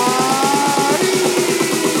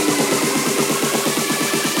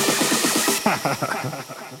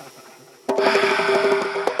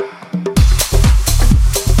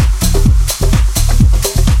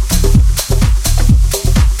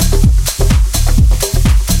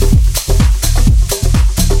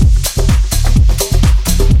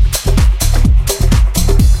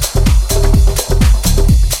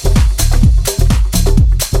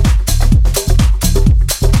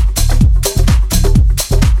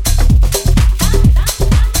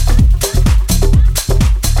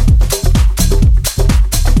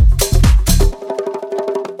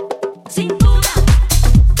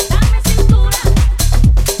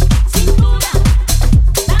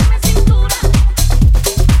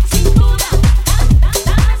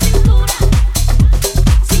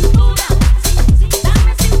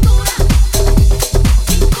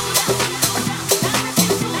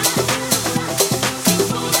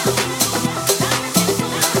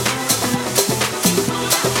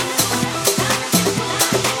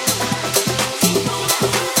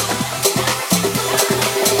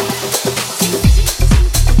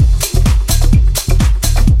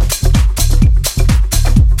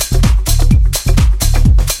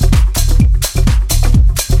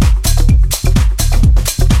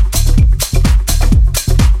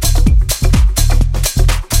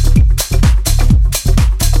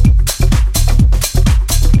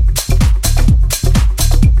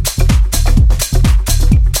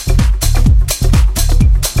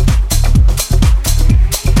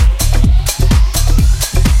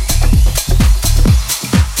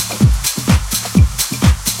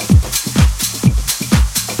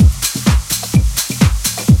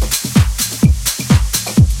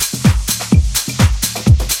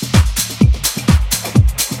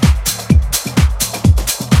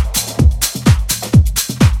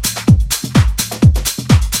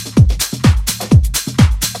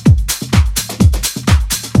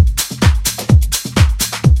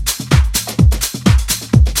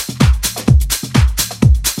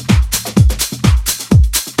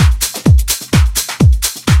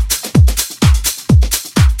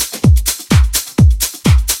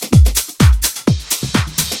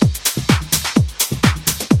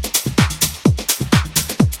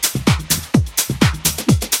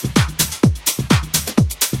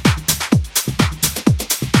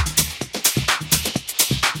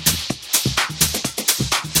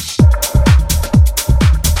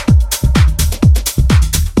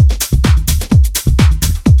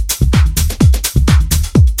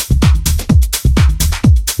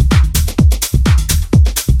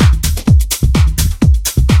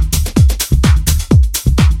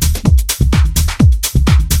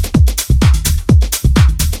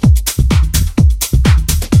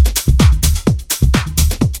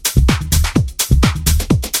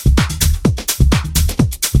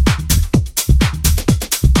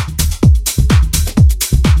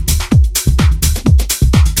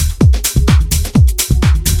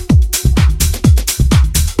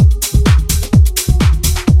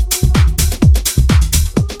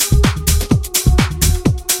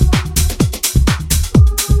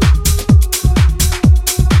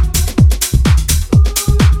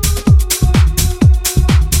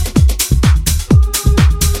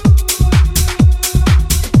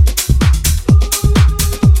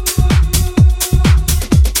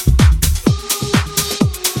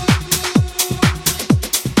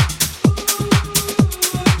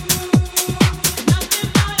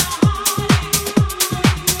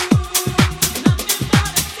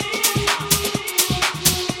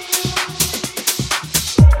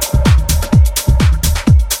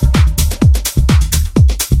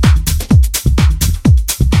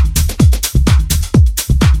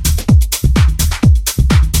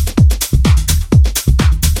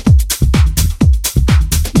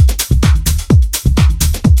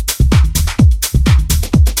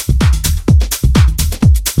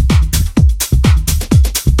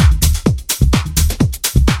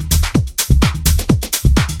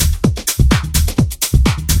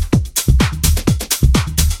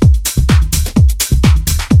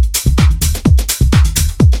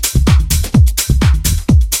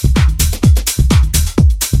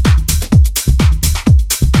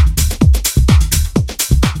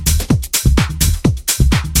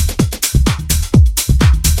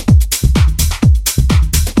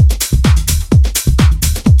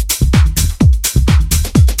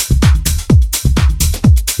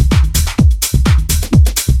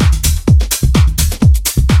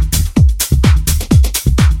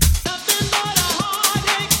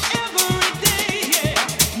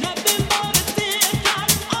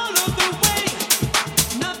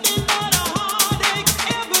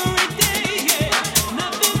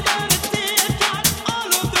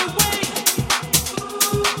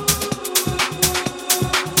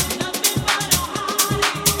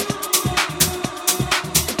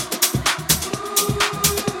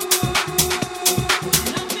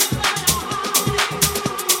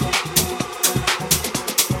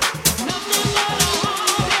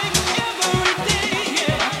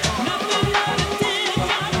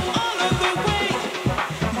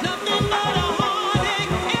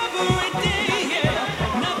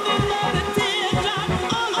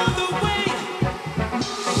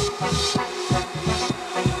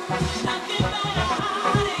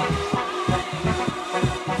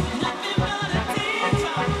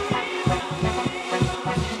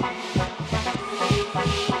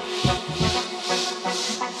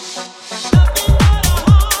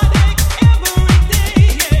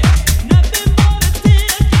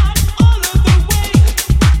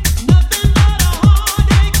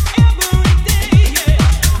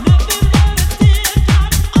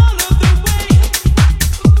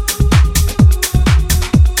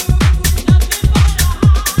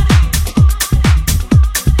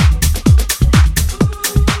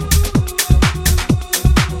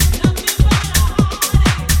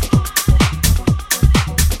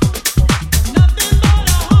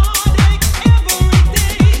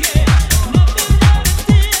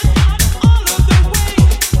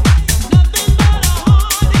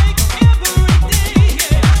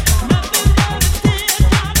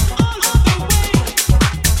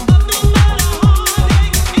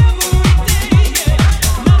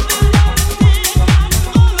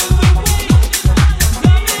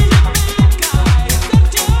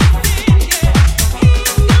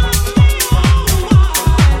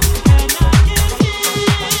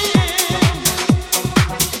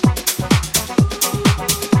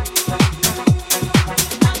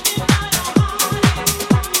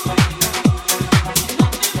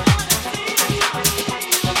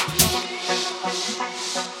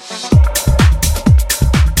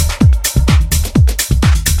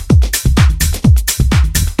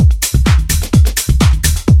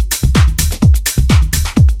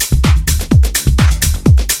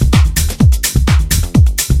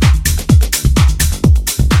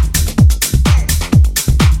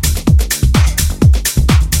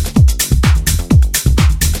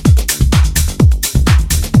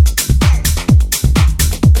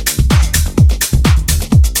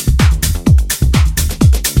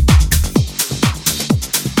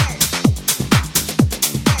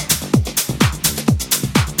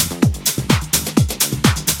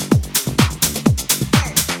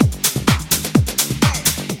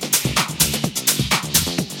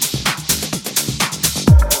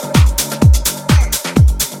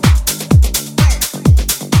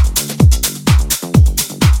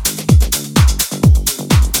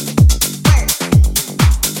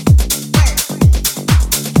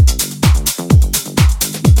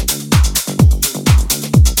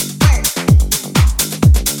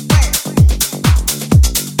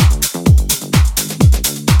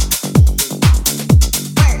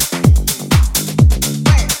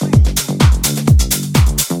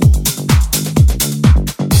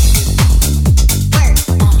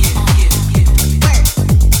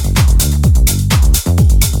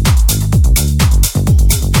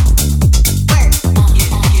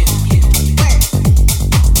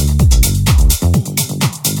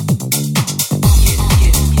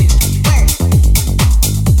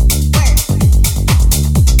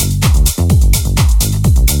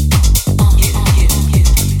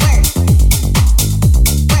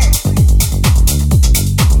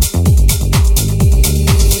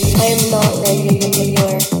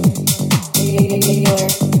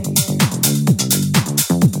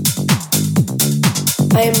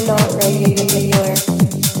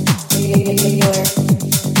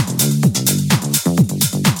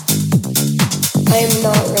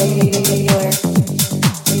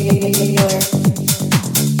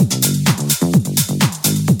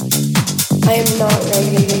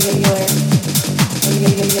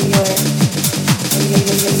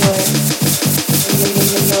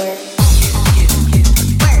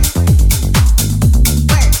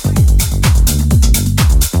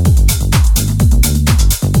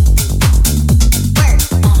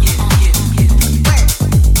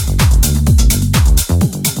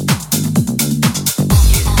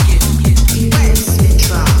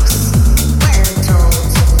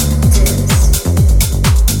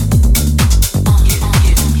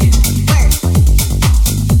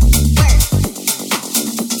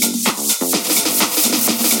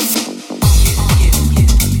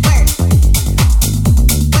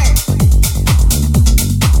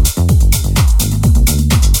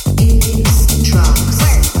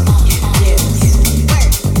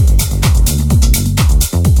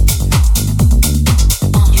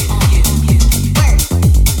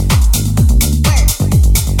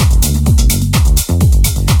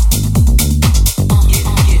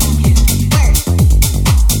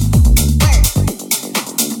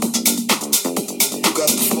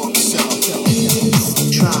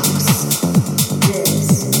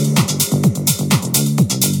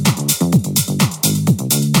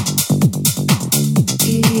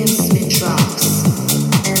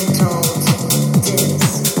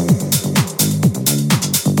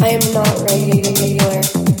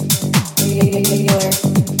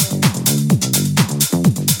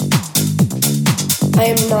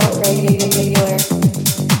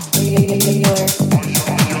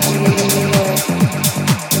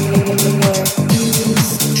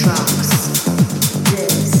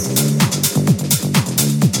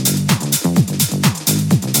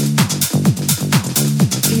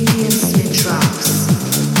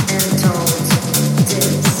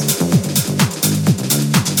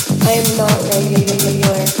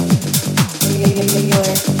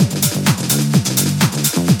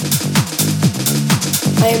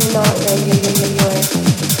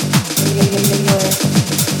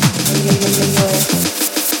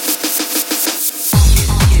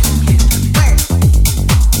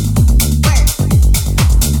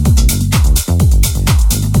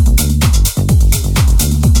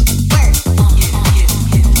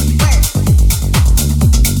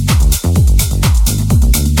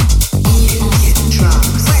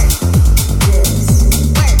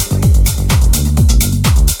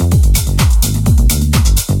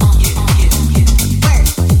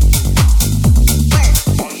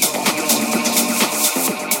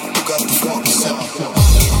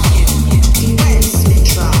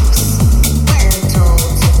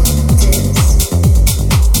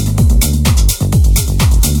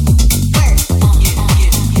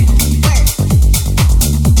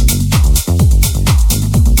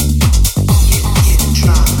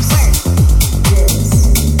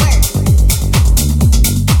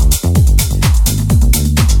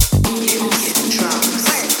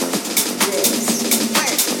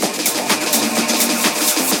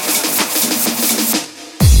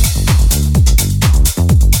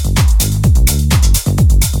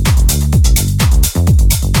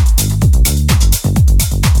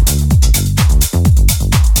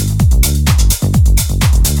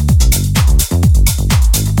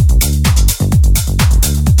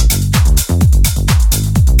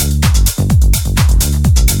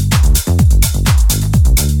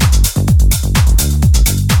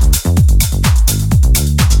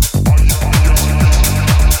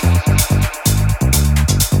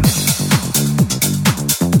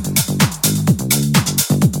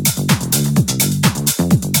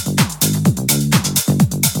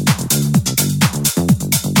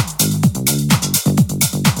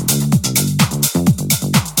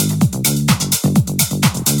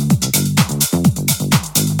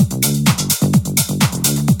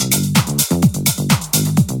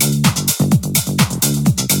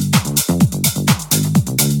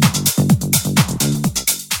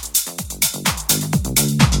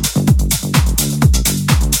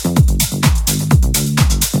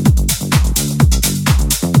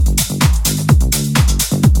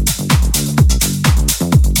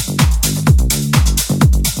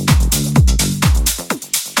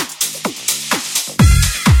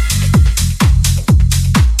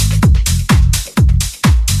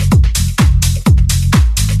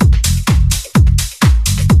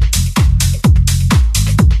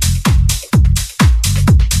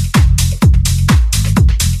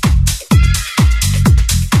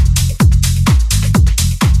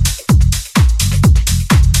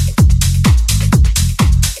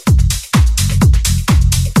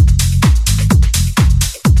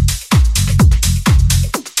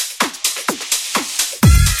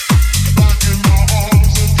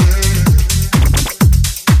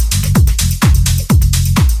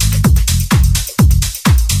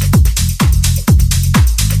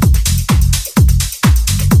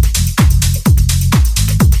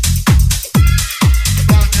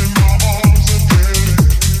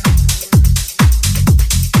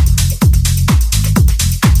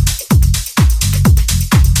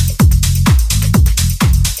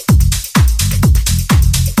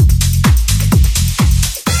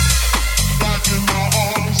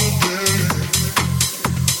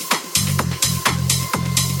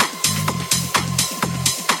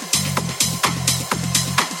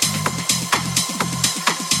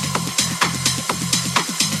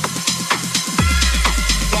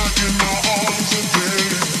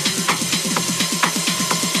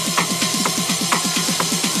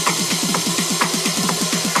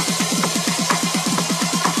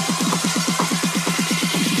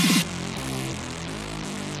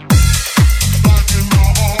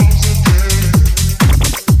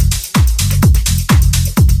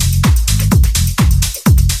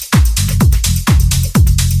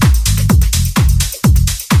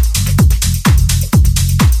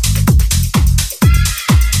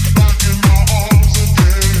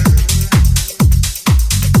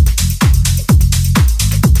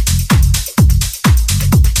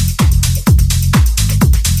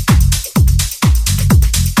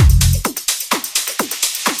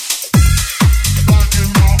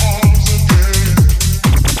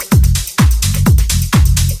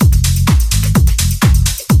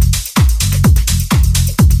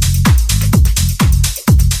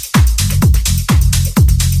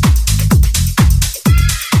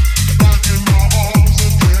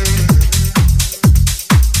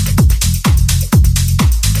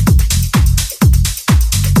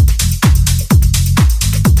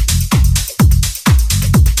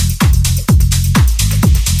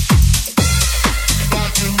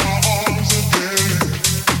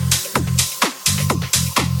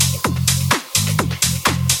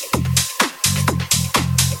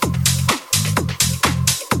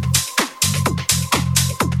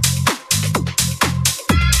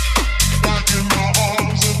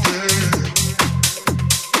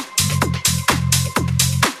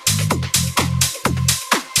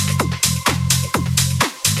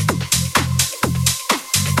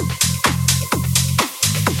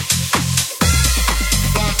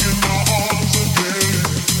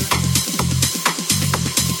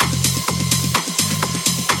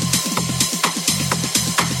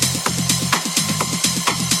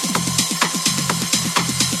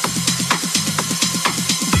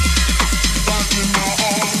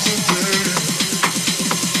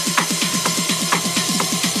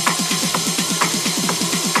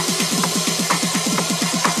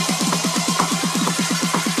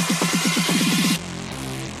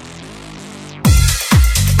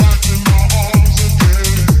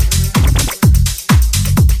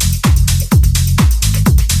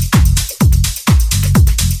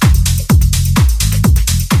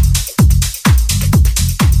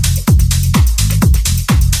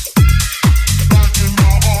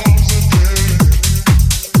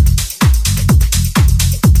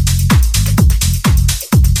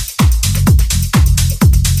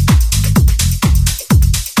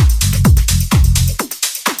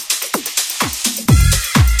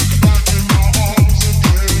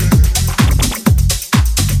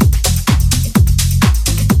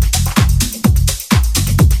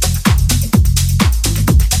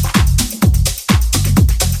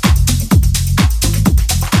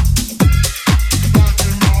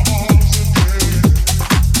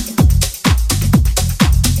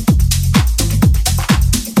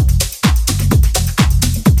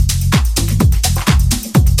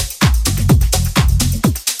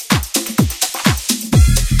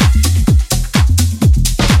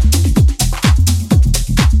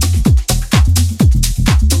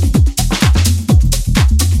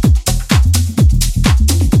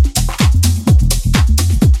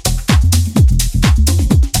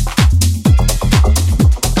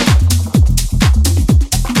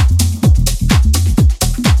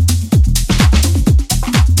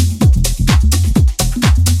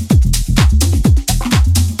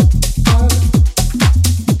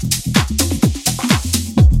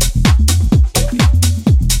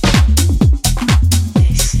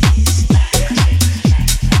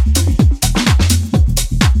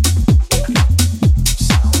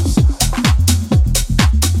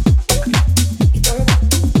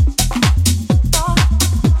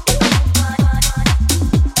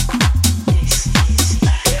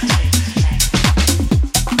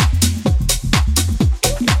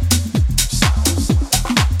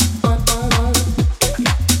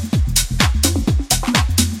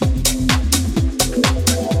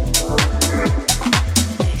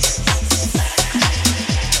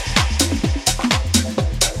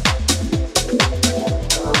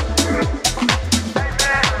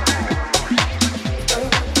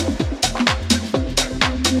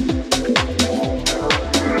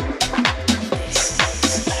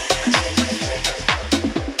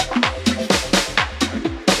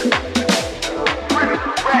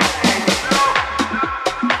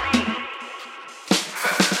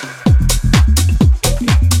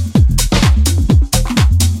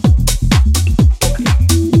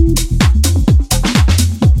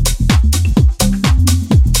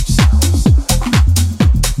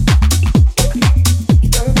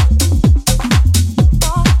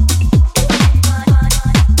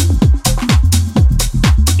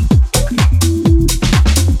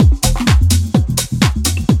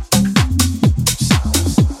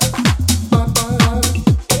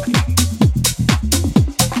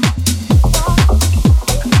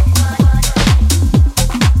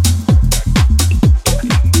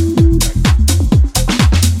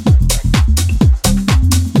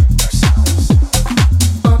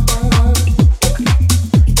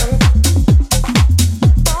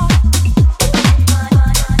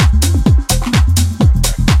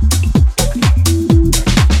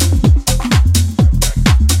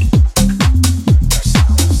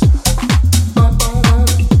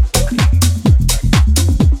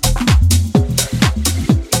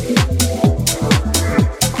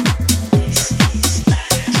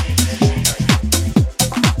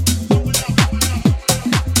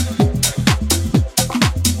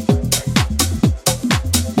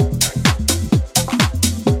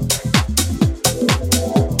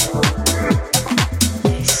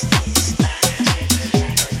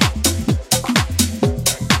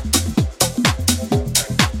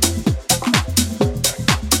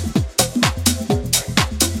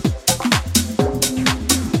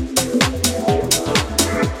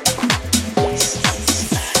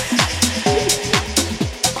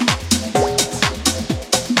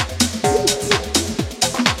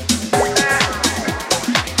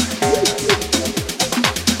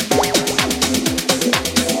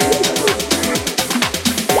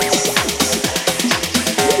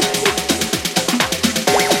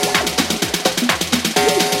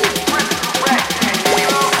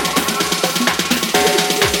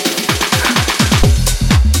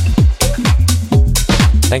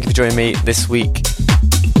 Thank you for joining me this week.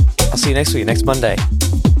 I'll see you next week, next Monday,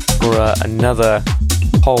 for another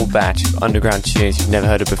whole batch of underground tunes you've never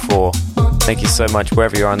heard of before. Thank you so much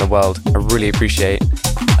wherever you are in the world. I really appreciate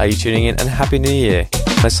you tuning in, and Happy New Year.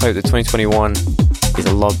 Let's hope that 2021 is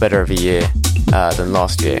a lot better of a year than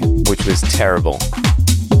last year, which was terrible.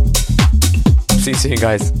 See you soon,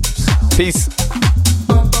 guys. Peace.